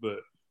 Dave, that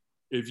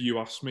if you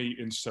asked me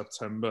in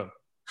September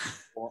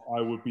what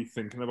I would be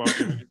thinking about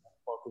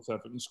this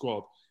Everton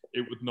squad,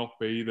 it would not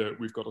be that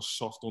we've got a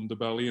soft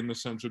underbelly in the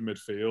centre of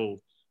midfield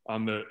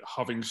and that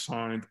having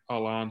signed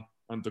Alan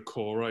and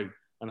Decore and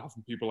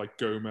having people like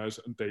Gomez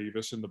and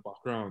Davis in the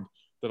background,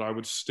 that I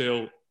would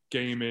still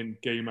game in,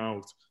 game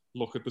out,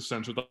 look at the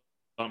centre of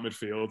that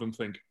midfield and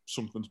think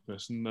something's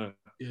missing there.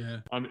 Yeah.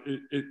 And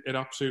it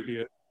absolutely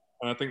is.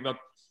 And I think that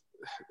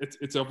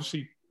it's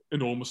obviously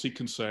enormously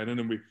concerning,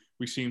 and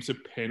we seem to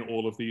pin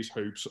all of these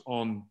hopes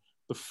on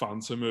the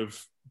phantom of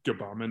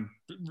Gabamin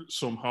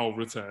somehow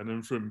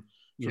returning from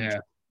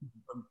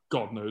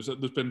God knows that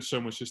there's been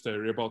so much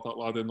hysteria about that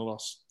lad in the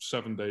last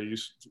 7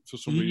 days. For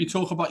some reason. You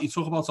talk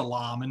about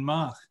alarming,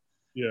 Mark.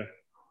 Yeah.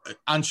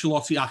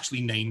 Ancelotti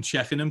actually name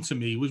checking him to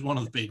me was one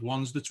of the big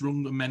ones that's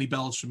rung many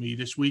bells for me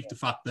this week. The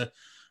fact that,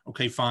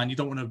 okay, fine, you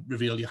don't want to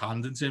reveal your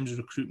hand in terms of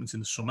recruitment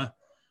in the summer,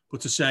 but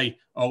to say,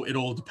 oh, it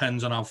all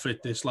depends on how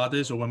fit this lad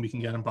is or when we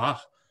can get him back.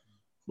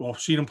 Well, I've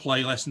seen him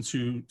play less than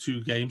two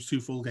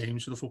full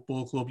games for the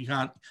football club.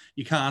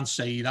 You can't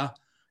say that.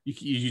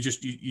 You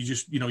just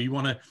you know, you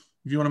want to.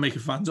 If you want to make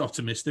your fans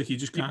optimistic, you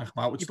just can't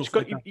come out with stuff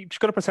like that. You've just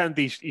got to pretend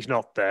he's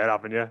not there,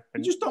 haven't you?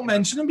 And you just don't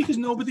mention him because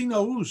nobody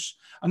knows.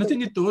 And the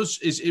thing it does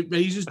is it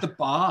raises the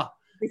bar.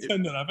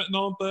 Pretend that Everton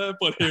aren't there,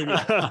 but here we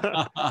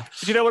are.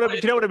 Do you know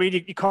what I mean?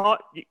 You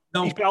can't.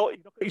 No.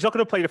 He's not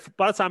going to play.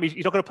 By the time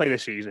he's not going to play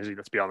this season, is he?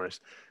 Let's be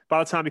honest. By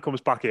the time he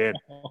comes back in,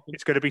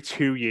 it's going to be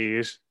 2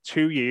 years.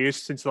 2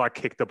 years since I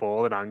kicked the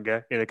ball in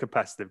anger in a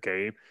competitive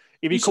game.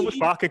 If he comes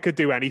back and could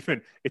do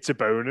anything, it's a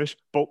bonus.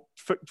 But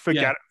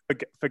forget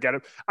it.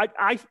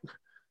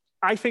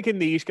 I think in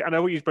these, I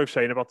know what you're both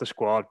saying about the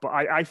squad, but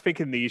I think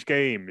in these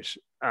games,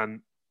 and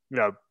you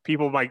know,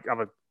 people might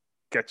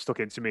get stuck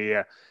into me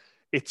here.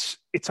 It's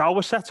how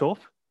we're set up.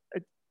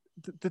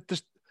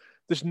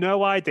 There's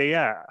no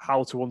idea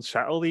how to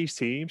unsettle these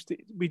teams.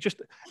 We just,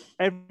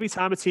 every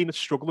time a team is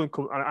struggling,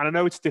 and I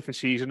know it's a different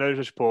season, I know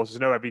there's supporters, I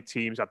know every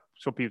team's had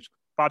some people's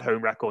bad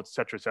home records,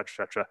 etc.,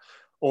 etc., etc.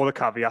 All the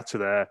caveats are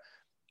there.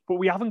 But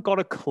we haven't got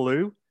a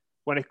clue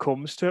when it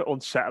comes to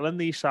unsettling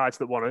these sides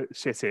that want to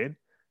sit in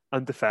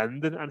and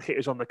defend and hit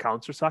us on the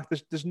counter-attack.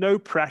 There's no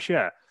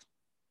pressure.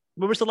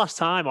 When was the last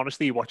time,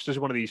 honestly, you watched us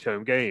in one of these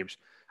home games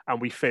and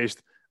we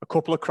fizzed a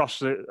couple across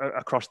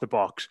the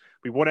box.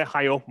 We won it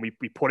high up and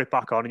we put it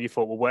back on and you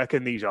thought, we're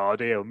working these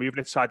hard here. We're moving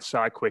it side to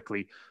side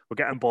quickly. We're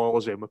getting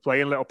balls in. We're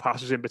playing little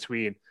passes in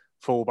between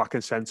full-back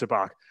and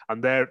centre-back.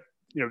 And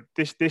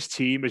this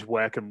team is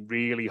working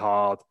really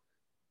hard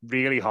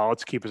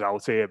to keep us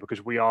out here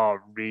because we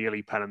are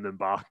really penning them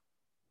back.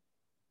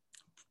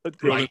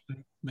 Right,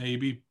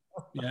 maybe,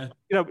 yeah.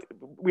 You know,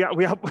 we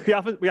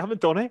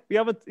haven't done it. We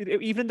haven't,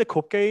 even in the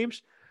cup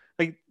games.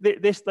 Like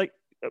this, like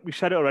we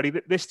said it already.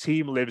 This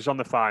team lives on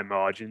the fine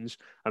margins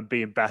and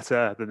being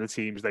better than the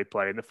teams they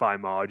play in the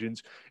fine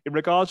margins. In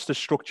regards to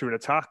structuring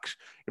attacks,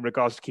 in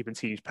regards to keeping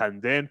teams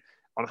penned in,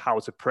 on how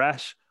to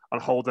press, on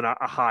holding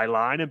a high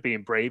line and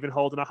being brave in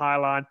holding a high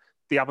line,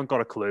 they haven't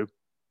got a clue.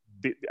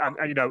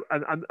 And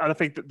I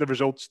think that the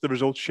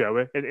results show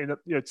it.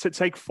 To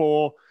take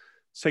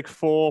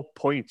 4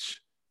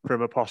 points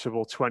from a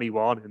possible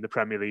 21 in the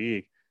Premier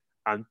League,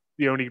 and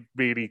the only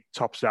really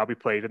top side we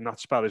played in that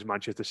spell is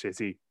Manchester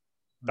City.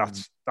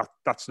 That's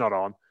not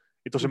on.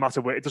 It doesn't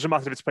matter where. It doesn't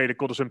matter if it's played at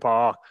Goodison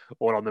Park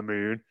or on the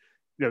Moon.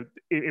 You know,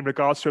 in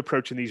regards to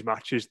approaching these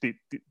matches,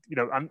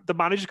 and the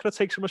manager's going to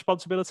take some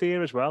responsibility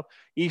here as well.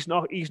 He's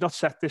not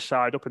set this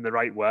side up in the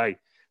right way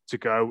to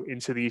go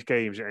into these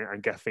games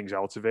and get things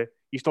out of it.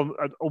 He's done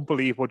an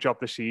unbelievable job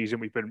this season.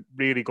 We've been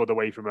really good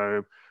away from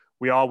home.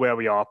 We are where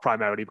we are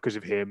primarily because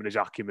of him and his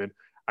acumen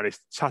and his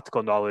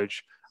tactical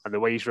knowledge and the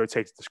way he's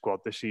rotated the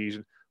squad this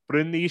season. But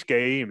in these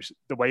games,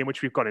 the way in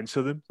which we've gone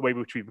into them, the way in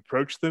which we've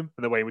approached them,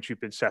 and the way in which we've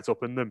been set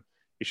up in them,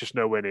 it's just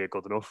nowhere near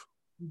good enough.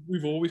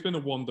 We've always been a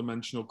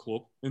one-dimensional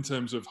club in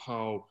terms of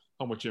how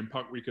much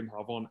impact we can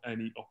have on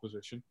any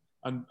opposition,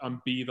 and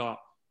be that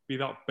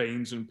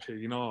Baines and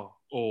Pienaar,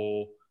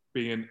 or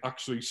being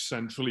actually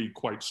centrally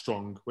quite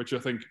strong, which I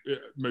think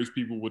most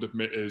people would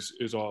admit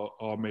is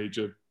our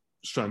major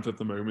strength at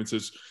the moment,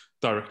 is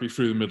directly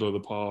through the middle of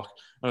the park.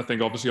 And I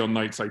think obviously on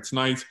nights like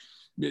tonight,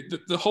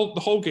 the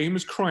whole game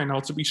is crying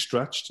out to be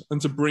stretched and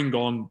to bring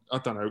on, I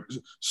don't know,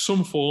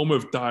 some form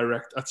of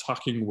direct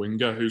attacking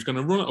winger who's going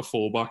to run at a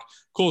fullback,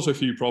 cause a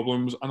few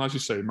problems, and as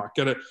you say, Matt,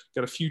 get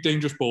a few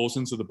dangerous balls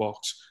into the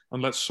box,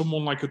 and let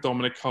someone like a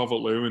Dominic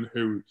Calvert-Lewin,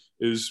 who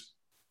is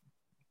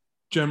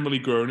generally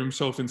grown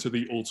himself into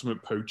the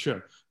ultimate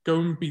poacher,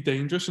 go and be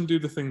dangerous and do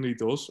the thing that he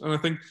does. And I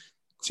think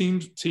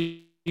teams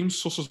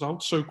suss us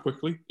out so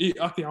quickly.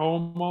 At the hour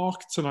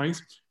mark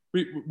tonight,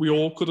 we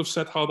all could have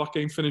said how that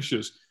game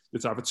finishes.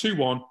 It's either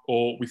 2-1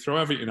 or we throw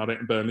everything at it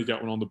and Burnley get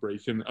one on the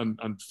break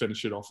and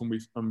finish it off, and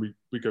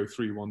we go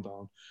 3-1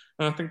 down.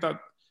 And I think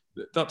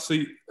that's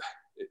the...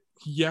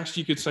 Yes,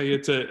 you could say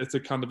it's a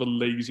kind of a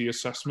lazy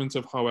assessment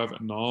of how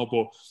Everton are,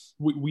 but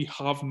we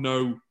have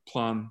no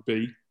plan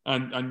B.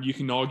 And you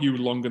can argue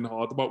long and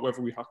hard about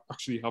whether we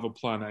actually have a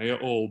plan A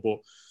at all. But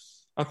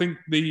I think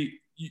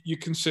you're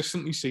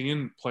consistently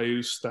seeing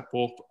players step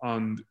up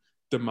and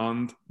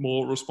demand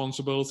more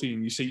responsibility.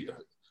 And you see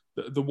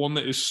the one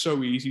that is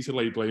so easy to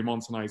lay blame on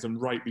tonight, and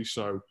rightly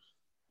so,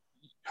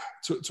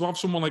 to have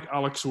someone like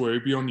Alex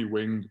Iwobi on your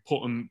wing,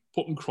 putting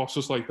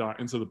crosses like that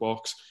into the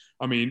box.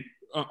 I mean,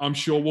 I'm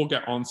sure we'll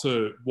get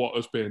onto what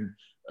has been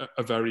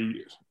a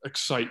very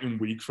exciting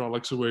week for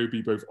Alex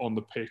Iwobi, both on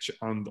the pitch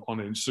and on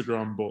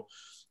Instagram. But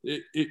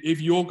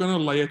if you're going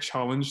to lay a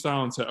challenge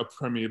down to a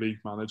Premier League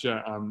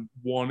manager, and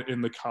one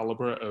in the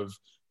calibre of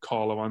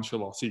Carlo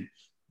Ancelotti,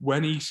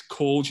 when he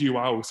calls you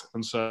out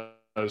and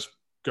says,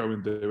 go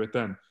and do it,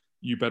 then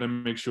you better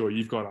make sure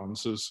you've got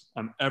answers.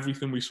 And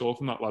everything we saw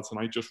from that lad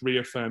tonight just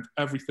reaffirmed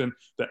everything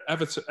that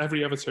every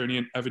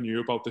Evertonian ever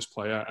knew about this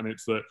player. And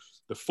it's the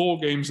 4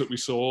 games that we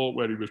saw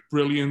where he was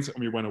brilliant, and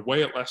we went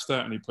away at Leicester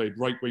and he played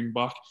right wing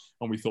back,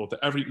 and we thought that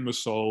everything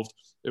was solved.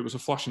 It was a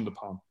flash in the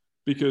pan,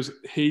 because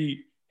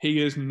he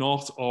is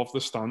not of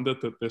the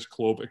standard that this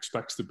club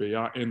expects to be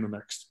at in the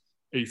next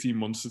 18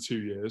 months to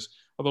 2 years.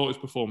 I thought his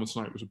performance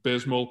tonight was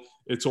abysmal.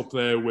 It's up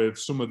there with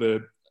some of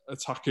the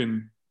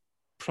attacking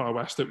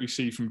prowess that we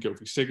see from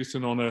Gylfi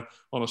Sigurdsson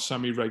on a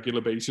semi-regular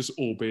basis,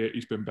 albeit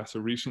he's been better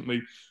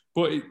recently.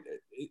 But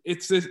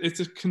it's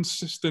a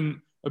consistent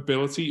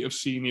ability of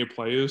senior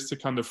players to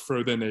kind of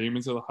throw their name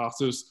into the hat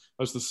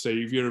as the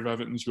saviour of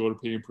Everton's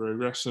European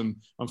progress, and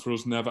for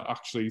us never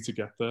actually to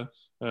get there.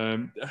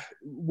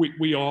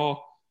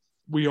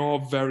 We are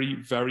very,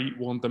 very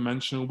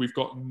one-dimensional. We've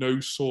got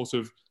no sort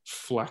of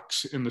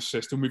flex in the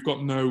system. We've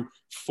got no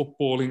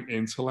footballing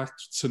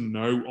intellect to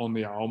know on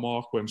the hour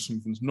mark when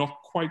something's not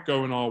quite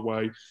going our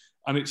way.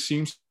 And it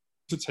seems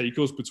to take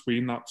us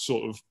between that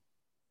sort of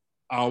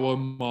hour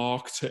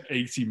mark to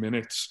 80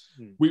 minutes.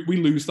 We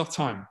lose that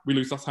time. We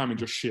lose that time in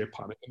just sheer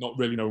panic and not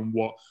really knowing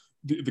what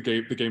the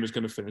game is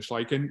going to finish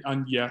like.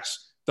 And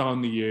yes,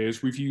 down the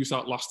years, we've used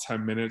that last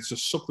 10 minutes to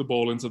suck the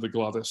ball into the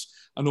Gladys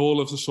and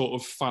all of the sort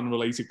of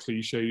fan-related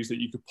cliches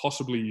that you could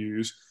possibly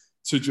use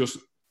to just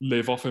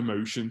live off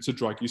emotion, to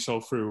drag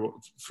yourself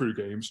through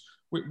games.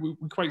 We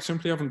quite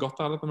simply haven't got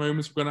that at the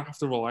moment. We're going to have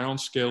to rely on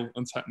skill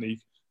and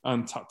technique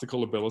and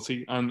tactical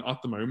ability. And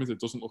at the moment, it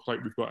doesn't look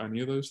like we've got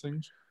any of those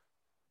things.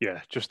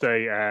 Yeah, just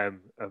a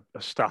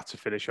stat to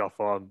finish off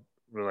on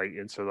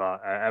relating to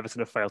that. Everton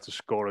have failed to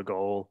score a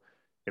goal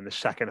in the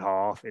second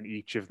half in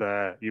each of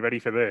their, you ready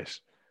for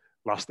this?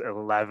 Last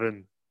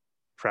 11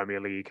 Premier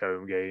League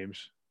home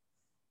games.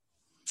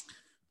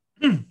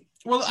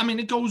 Well, I mean,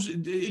 it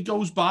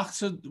goes back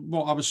to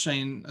what I was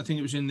saying. I think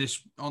it was in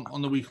this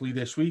on the weekly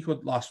this week or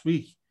last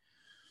week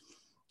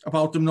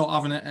about them not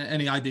having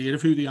any idea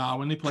of who they are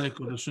when they play at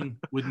Goodison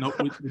with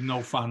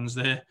no fans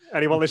there.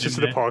 Anyone listen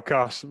to the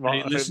podcast?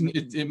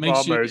 It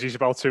makes you. He's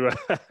about to.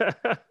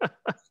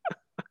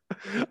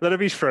 I don't know if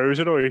he's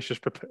frozen or he's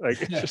just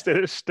just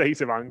in a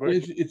state of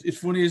anguish. It's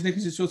funny, isn't it?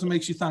 Because it sort of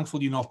makes you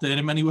thankful you're not there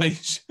in many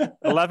ways.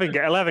 11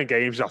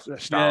 games after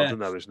astounding,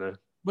 though, isn't it?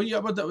 But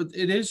yeah,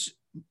 it is.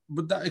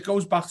 But it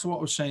goes back to what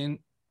I was saying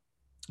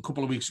a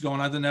couple of weeks ago,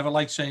 and I'd never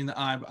liked saying that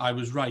I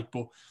was right,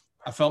 but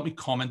I felt my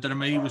comment that I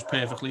made was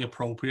perfectly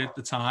appropriate at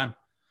the time.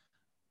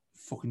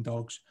 Fucking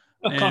dogs.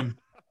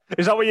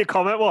 Is that what your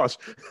comment was?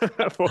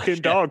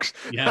 Fucking dogs.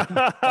 Yeah,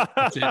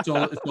 it's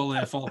all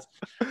their fault.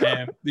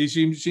 They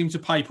seem to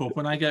pipe up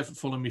when I get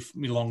full of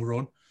me long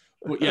run.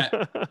 But yeah,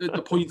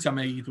 the point I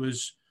made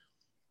was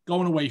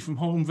going away from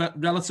home,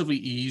 relatively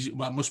easy.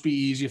 Well, it must be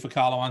easier for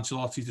Carlo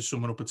Ancelotti to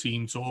summon up a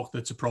team talk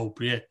that's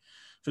appropriate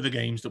for the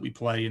games that we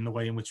play in the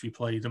way in which we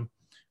play them.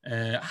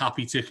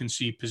 Happy to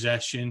concede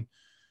possession,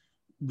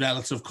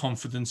 relative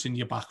confidence in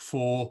your back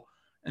four,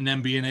 and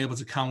then being able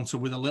to counter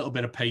with a little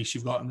bit of pace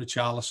you've got in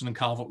Richarlison and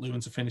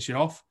Calvert-Lewin to finish it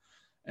off.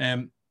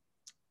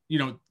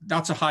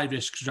 that's a high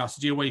risk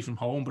strategy away from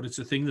home, but it's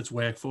a thing that's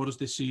worked for us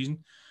this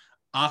season.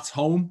 At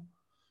home,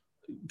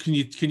 can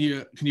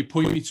you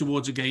point me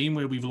towards a game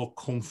where we've looked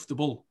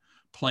comfortable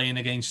playing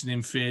against an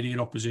inferior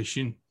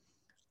opposition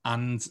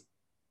and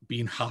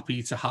being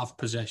happy to have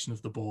possession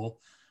of the ball?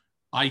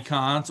 I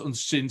can't, and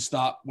since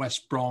that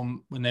West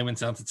Brom, when they went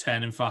down to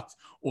 10, in fact,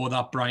 or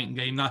that Brighton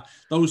game,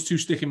 those two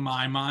stick in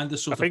my mind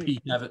as sort of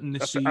peak Everton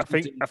this season.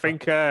 I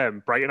think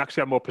Brighton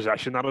actually had more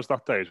possession than us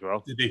that day as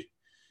well. Did they?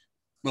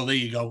 Well, there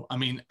you go. I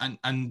mean,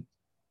 and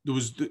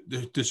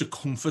there's a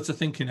comfort, I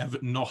think, in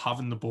Everton not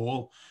having the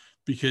ball,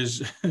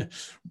 because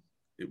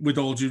with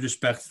all due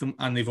respect to them,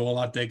 and they've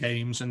all had their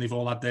games and they've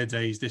all had their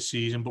days this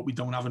season, but we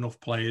don't have enough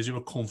players who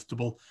are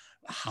comfortable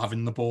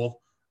having the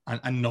ball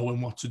and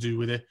knowing what to do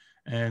with it.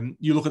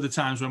 You look at the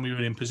times when we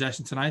were in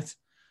possession tonight.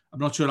 I'm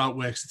not sure how it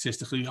works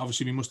statistically.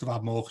 Obviously, we must have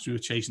had more because we were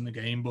chasing the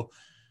game, but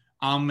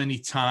how many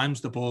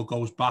times the ball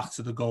goes back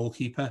to the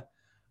goalkeeper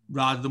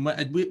rather than...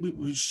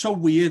 It's so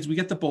weird. We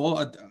get the ball,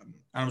 and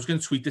I was going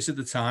to tweet this at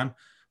the time,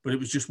 but it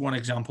was just one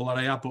example that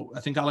I had. But I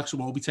think Alex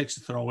Iwobi takes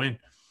the throw in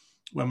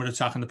when we're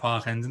attacking the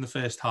Park End in the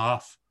first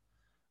half.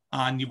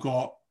 And you've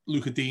got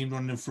Luca Dean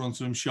running in front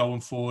of him,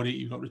 showing for it.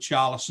 You've got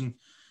Richarlison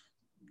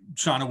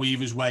trying to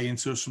weave his way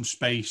into some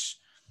space.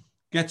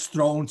 Gets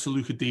thrown to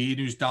Luca Dean,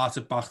 who's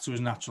darted back to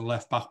his natural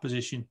left-back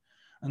position.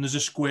 And there's a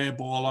square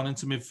ball on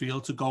into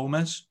midfield to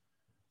Gomez.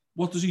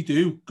 What does he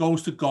do?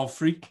 Goes to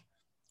Godfrey.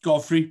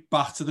 Godfrey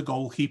back to the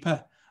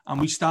goalkeeper.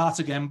 And we start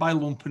again by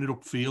lumping it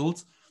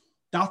upfield.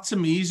 That, to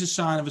me, is a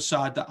sign of a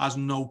side that has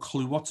no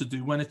clue what to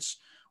do when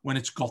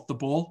it's got the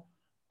ball.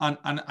 And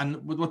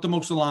what the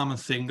most alarming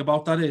thing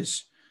about that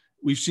is,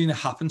 we've seen it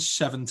happen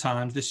 7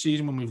 times this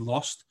season when we've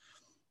lost.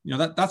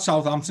 That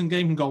Southampton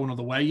game can go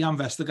another way. Jan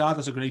Vestergaard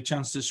has a great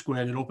chance to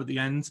square it up at the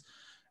end.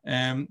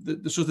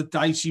 The sort of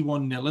dicey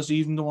 1-0ers,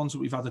 even the ones that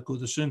we've had at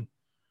Goodison,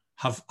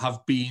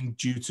 have been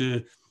due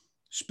to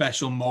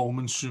special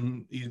moments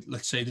from,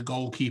 let's say, the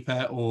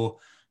goalkeeper, or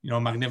a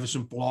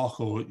magnificent block,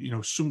 or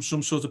some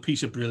sort of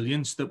piece of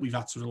brilliance that we've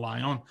had to rely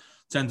on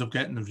to end up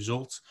getting the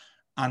result.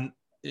 And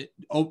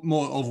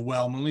more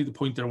overwhelmingly, the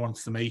point that I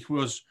wanted to make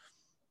was,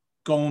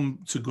 going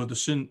to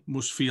Goodison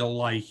must feel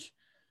like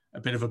a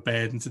bit of a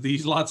burden to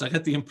these lads. I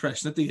get the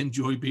impression that they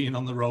enjoy being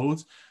on the road.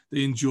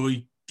 They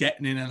enjoy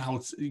getting in and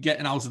out,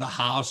 getting out of the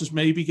houses,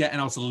 maybe getting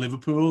out of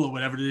Liverpool or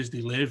wherever it is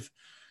they live.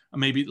 And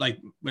maybe, like,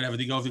 wherever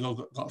they go,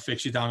 got a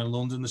fixture down in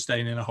London, they're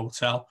staying in a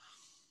hotel.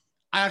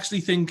 I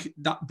actually think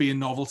that'd be a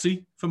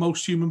novelty for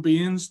most human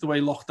beings, the way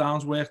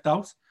lockdowns worked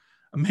out.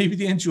 And maybe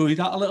they enjoy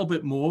that a little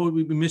bit more.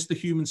 We miss the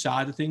human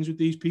side of things with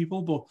these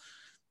people, but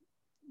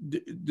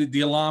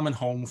the alarming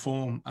home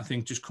form, I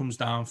think, just comes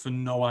down for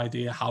no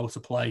idea how to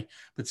play,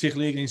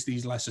 particularly against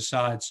these lesser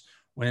sides,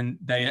 when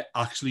they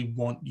actually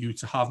want you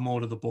to have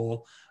more of the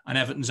ball. And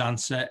Everton's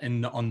answer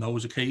on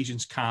those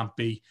occasions can't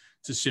be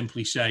to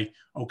simply say,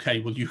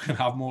 okay, well, you can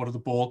have more of the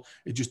ball.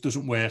 It just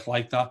doesn't work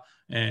like that.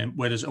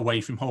 Whereas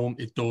away from home,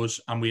 it does,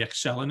 and we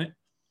excel in it.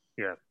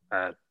 Yeah,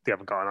 they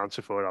haven't got an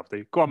answer for it, have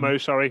they? Go on, Mo,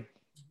 sorry.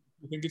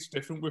 I think it's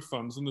different with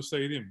fans in the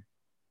stadium.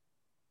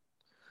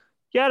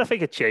 Yeah, I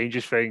think it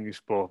changes things,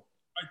 but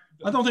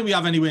I don't think we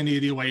have anywhere near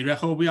the away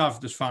record we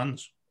have as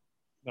fans.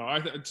 No,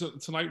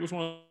 tonight was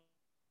one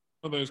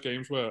of those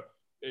games where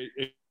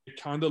it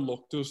kind of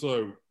looked as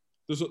though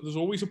there's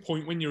always a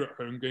point when you're at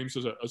home games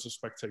as a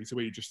spectator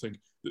where you just think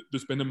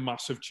there's been a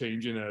massive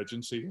change in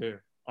urgency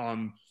here,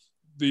 and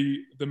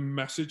the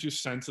message is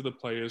sent to the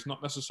players,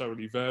 not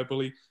necessarily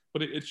verbally,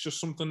 but it's just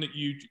something that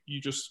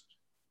you just,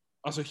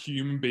 as a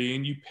human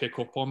being, you pick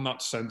up on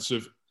that sense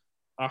of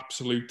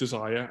absolute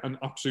desire and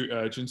absolute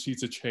urgency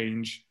to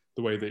change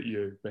the way that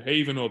you're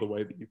behaving or the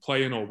way that you're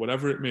playing or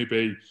whatever it may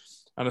be.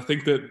 And I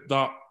think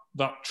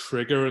that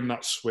trigger and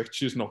that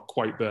switch is not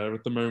quite there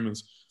at the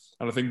moment.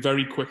 And I think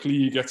very quickly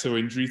you get to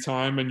injury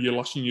time and you're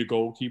lashing your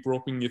goalkeeper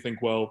up and you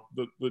think, well,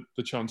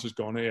 the chance is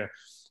gone here.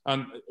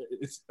 And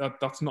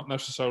that's not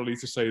necessarily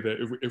to say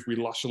that if we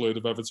lash a load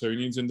of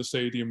Evertonians in the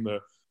stadium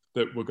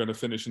that we're going to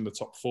finish in the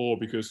top 4,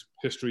 because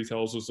history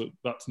tells us that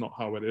that's not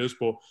how it is.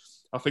 But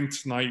I think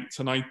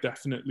tonight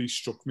definitely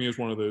struck me as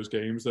one of those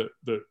games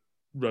that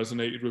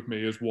resonated with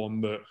me as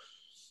one that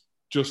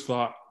just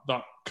that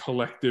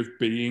collective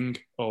being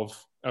of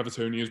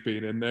Evertonians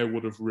being in there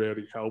would have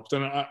really helped.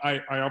 And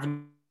I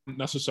haven't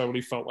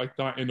necessarily felt like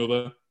that in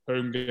other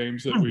home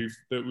games that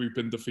we've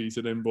been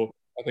defeated in, but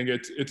I think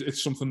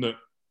it's something that,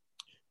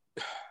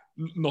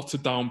 not to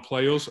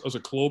downplay us as a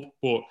club,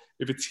 but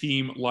if a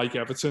team like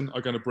Everton are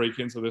going to break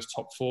into this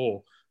top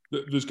 4,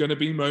 there's going to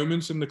be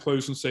moments in the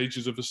closing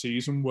stages of the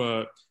season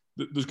where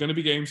there's going to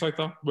be games like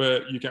that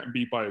where you're getting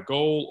beat by a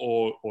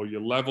goal or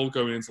you're level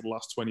going into the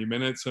last 20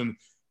 minutes, and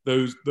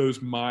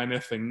those minor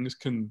things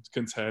can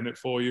turn it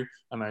for you.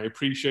 And I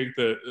appreciate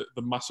the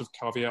massive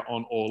caveat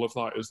on all of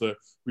that is that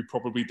we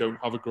probably don't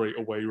have a great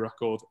away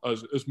record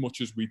as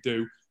much as we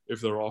do if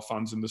there are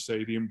fans in the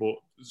stadium. But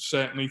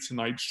certainly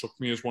tonight struck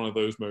me as one of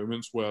those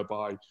moments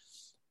whereby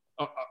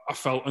I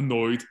felt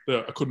annoyed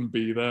that I couldn't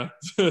be there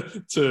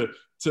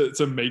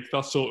to make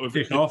that sort of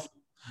kick off.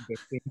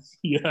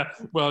 Yeah,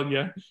 well,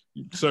 yeah.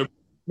 So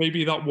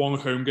maybe that one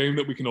home game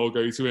that we can all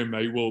go to in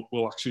May,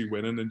 we'll actually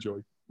win and enjoy.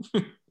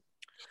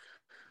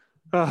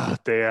 Oh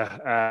dear.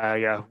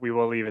 Yeah, we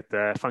will leave it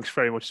there. Thanks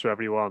very much to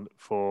everyone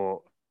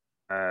for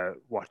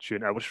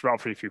watching. We'll just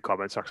wrap through a few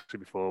comments actually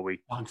before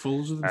we.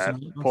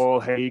 Paul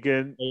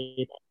Hagan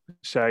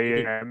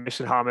saying,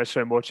 missing Hammer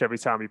so much every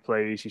time he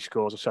plays, he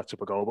scores or sets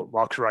up a goal. But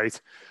Mark's right.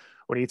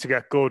 We need to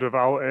get good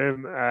without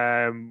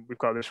him. We've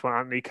got this one,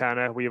 Anthony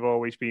Kenner. We have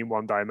always been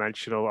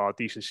one-dimensional. Our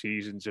decent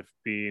seasons have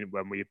been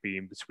when we've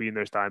been between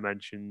those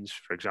dimensions.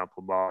 For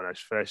example,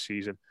 Martinez's first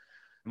season.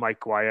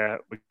 Mike Guire,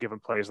 we're giving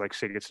players like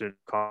Sigurdsson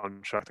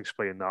contract,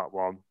 explain that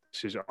one.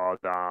 This is our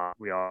down.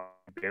 We are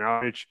being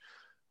average.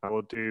 And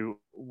we'll do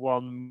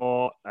one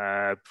more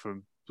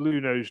from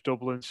Blue Nose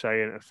Dublin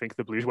saying, I think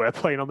the Blues were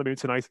playing on the moon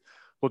tonight.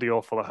 Bloody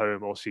awful at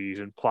home all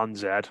season. Plan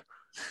Z.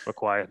 We're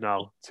quiet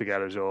now to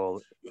get us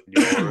all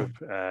in Europe.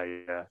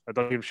 Yeah, I'm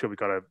not even sure we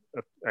got a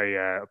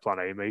plan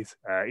A, mate.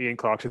 Ian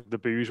Clark said the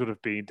booze would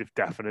have been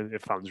deafening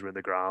if fans were in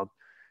the ground.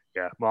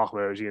 Yeah, Mark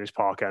Mosey and his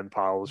Park End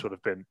pals would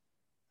have been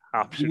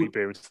absolutely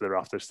boomed to the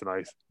rafters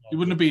tonight. He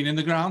wouldn't have been in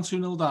the ground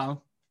 2-0 down.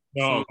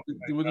 No, so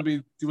they wouldn't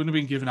have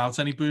been giving out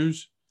any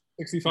booze.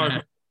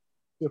 65.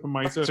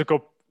 It's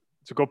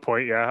a good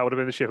point. Yeah, I would have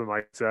been the ship and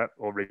mitre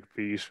or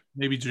Rigby's.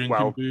 Maybe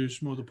drinking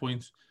booze, more the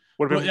point.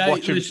 Would have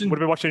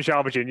been watching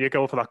Shal Virginia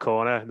go for that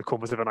corner in the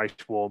comfort of a nice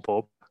warm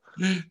pub.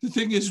 The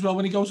thing is, well,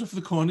 when he goes off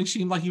the corner, he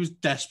seemed like he was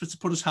desperate to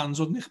put his hands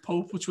on Nick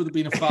Pope, which would have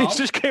been a foul. He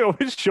just came over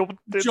and shoved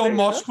it. John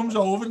Moss comes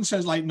over and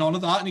says, like, none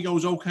of that. And he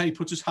goes, okay,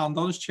 puts his hand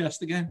on his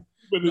chest again.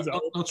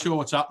 Not sure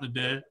what's happening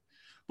there.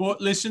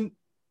 But listen,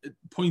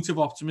 point of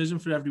optimism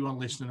for everyone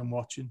listening and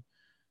watching.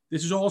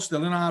 This is all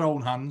still in our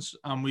own hands,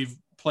 and we've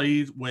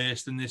played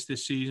worse than this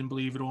season,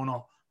 believe it or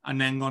not, and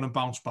then gone and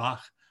bounced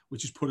back,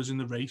 which has put us in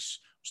the race.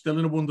 Still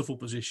in a wonderful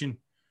position.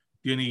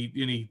 The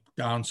only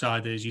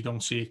downside is you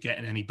don't see it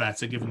getting any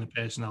better given the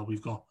personnel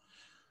we've got.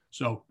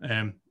 So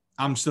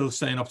I'm still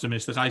staying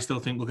optimistic. I still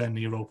think we'll get in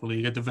the Europa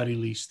League at the very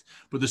least,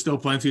 but there's still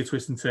plenty of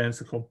twists and turns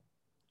to come.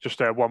 Just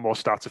one more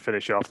stat to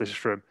finish off. This is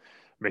from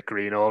Mick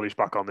Greenall, who's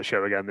back on the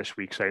show again this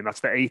week, saying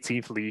that's the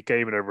 18th league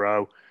game in a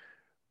row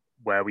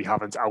where we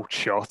haven't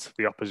outshot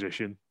the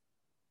opposition.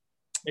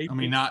 I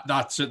mean,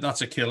 that's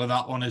a killer,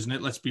 that one, isn't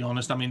it? Let's be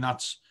honest. I mean,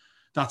 that's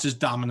as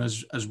damning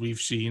as we've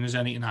seen as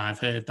anything I've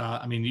heard.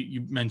 That, I mean,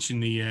 you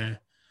mentioned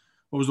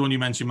what was the one you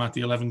mentioned, Matt?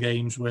 The 11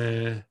 games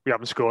where we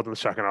haven't scored in the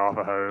second half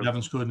at home. We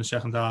haven't scored in the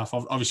second half.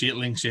 Obviously, it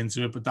links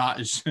into it, but that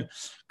is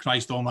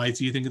Christ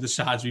Almighty. You think of the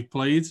sides we've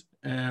played,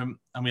 and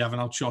we haven't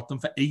outshot them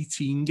for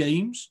 18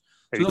 games.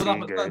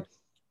 18 games.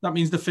 That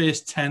means the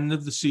first 10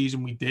 of the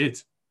season we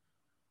did.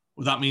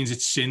 Well, that means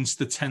it's since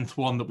the 10th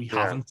one that we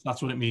haven't.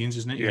 That's what it means,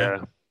 isn't it?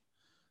 Yeah.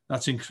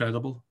 That's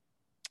incredible.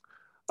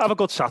 Have a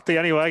good Saturday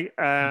anyway.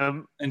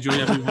 Enjoy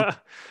everyone.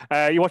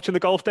 You watching the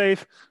golf,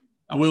 Dave?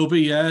 I will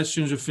be, yeah, as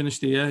soon as we've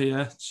finished here,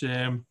 yeah. It's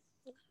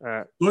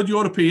good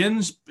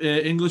Europeans,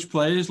 English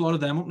players, a lot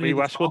of them up near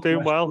Westwood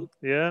doing well,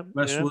 yeah.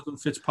 Westwood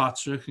and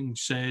Fitzpatrick and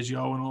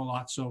Sergio and all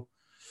that, so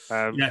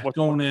go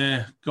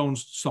and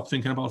stop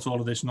thinking about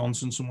all of this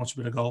nonsense and watch a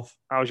bit of golf.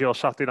 How's your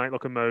Saturday night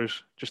looking,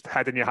 Mose? Just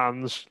head in your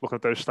hands, looking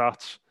at those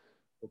stats.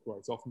 Look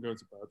right off and going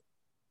to bed.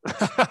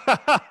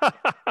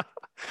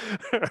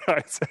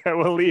 Right,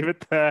 we'll leave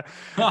it there.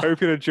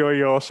 Hope you enjoy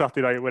your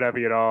Saturday night, wherever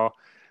you are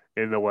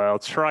in the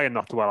world. Try and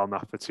not dwell on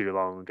that for too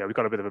long. We've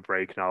got a bit of a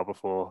break now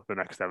before the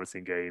next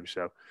Everton game,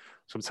 so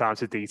some time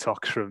to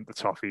detox from the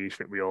toffees. I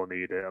think we all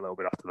need it a little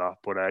bit after that.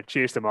 But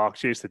cheers to Mark,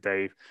 cheers to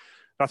Dave.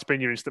 That's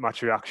been your instant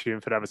match reaction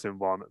for Everton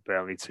 1,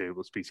 Burnley 2.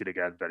 We'll speak to you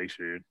again very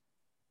soon.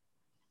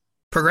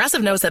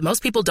 Progressive knows that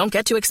most people don't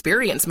get to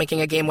experience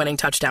making a game-winning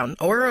touchdown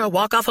or a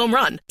walk-off home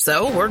run.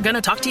 So we're going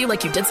to talk to you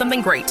like you did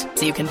something great,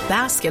 so you can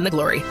bask in the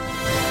glory.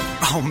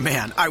 Oh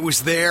man, I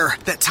was there.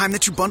 That time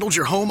that you bundled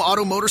your home,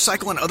 auto,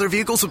 motorcycle, and other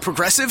vehicles with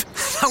Progressive?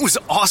 That was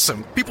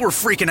awesome. People were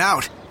freaking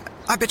out.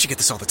 I bet you get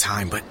this all the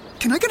time, but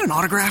can I get an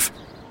autograph?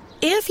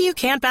 If you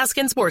can't bask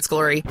in sports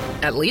glory,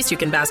 at least you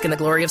can bask in the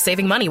glory of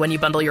saving money when you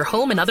bundle your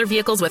home and other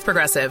vehicles with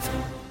Progressive.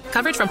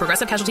 Coverage from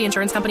Progressive Casualty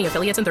Insurance Company,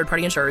 affiliates, and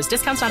third-party insurers.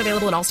 Discounts not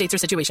available in all states or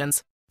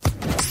situations.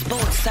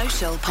 Sports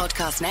Social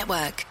Podcast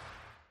Network.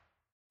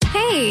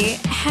 Hey,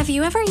 have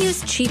you ever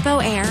used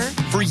Cheapo Air?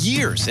 For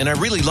years, and I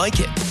really like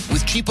it.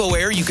 With Cheapo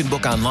Air, you can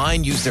book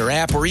online, use their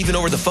app, or even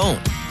over the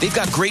phone. They've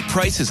got great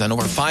prices on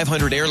over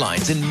 500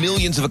 airlines and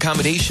millions of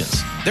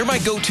accommodations. They're my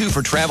go-to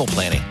for travel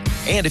planning.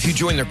 And if you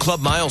join their Club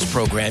Miles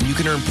program, you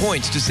can earn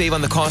points to save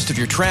on the cost of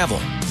your travel.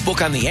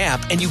 Book on the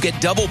app and you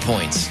get double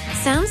points.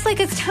 Sounds like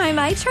it's time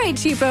I tried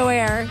Cheapo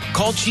Air.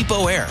 Call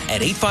Cheapo Air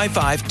at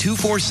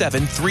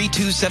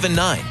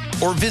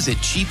 855-247-3279 or visit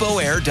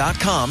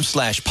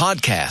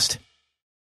cheapoair.com/podcast.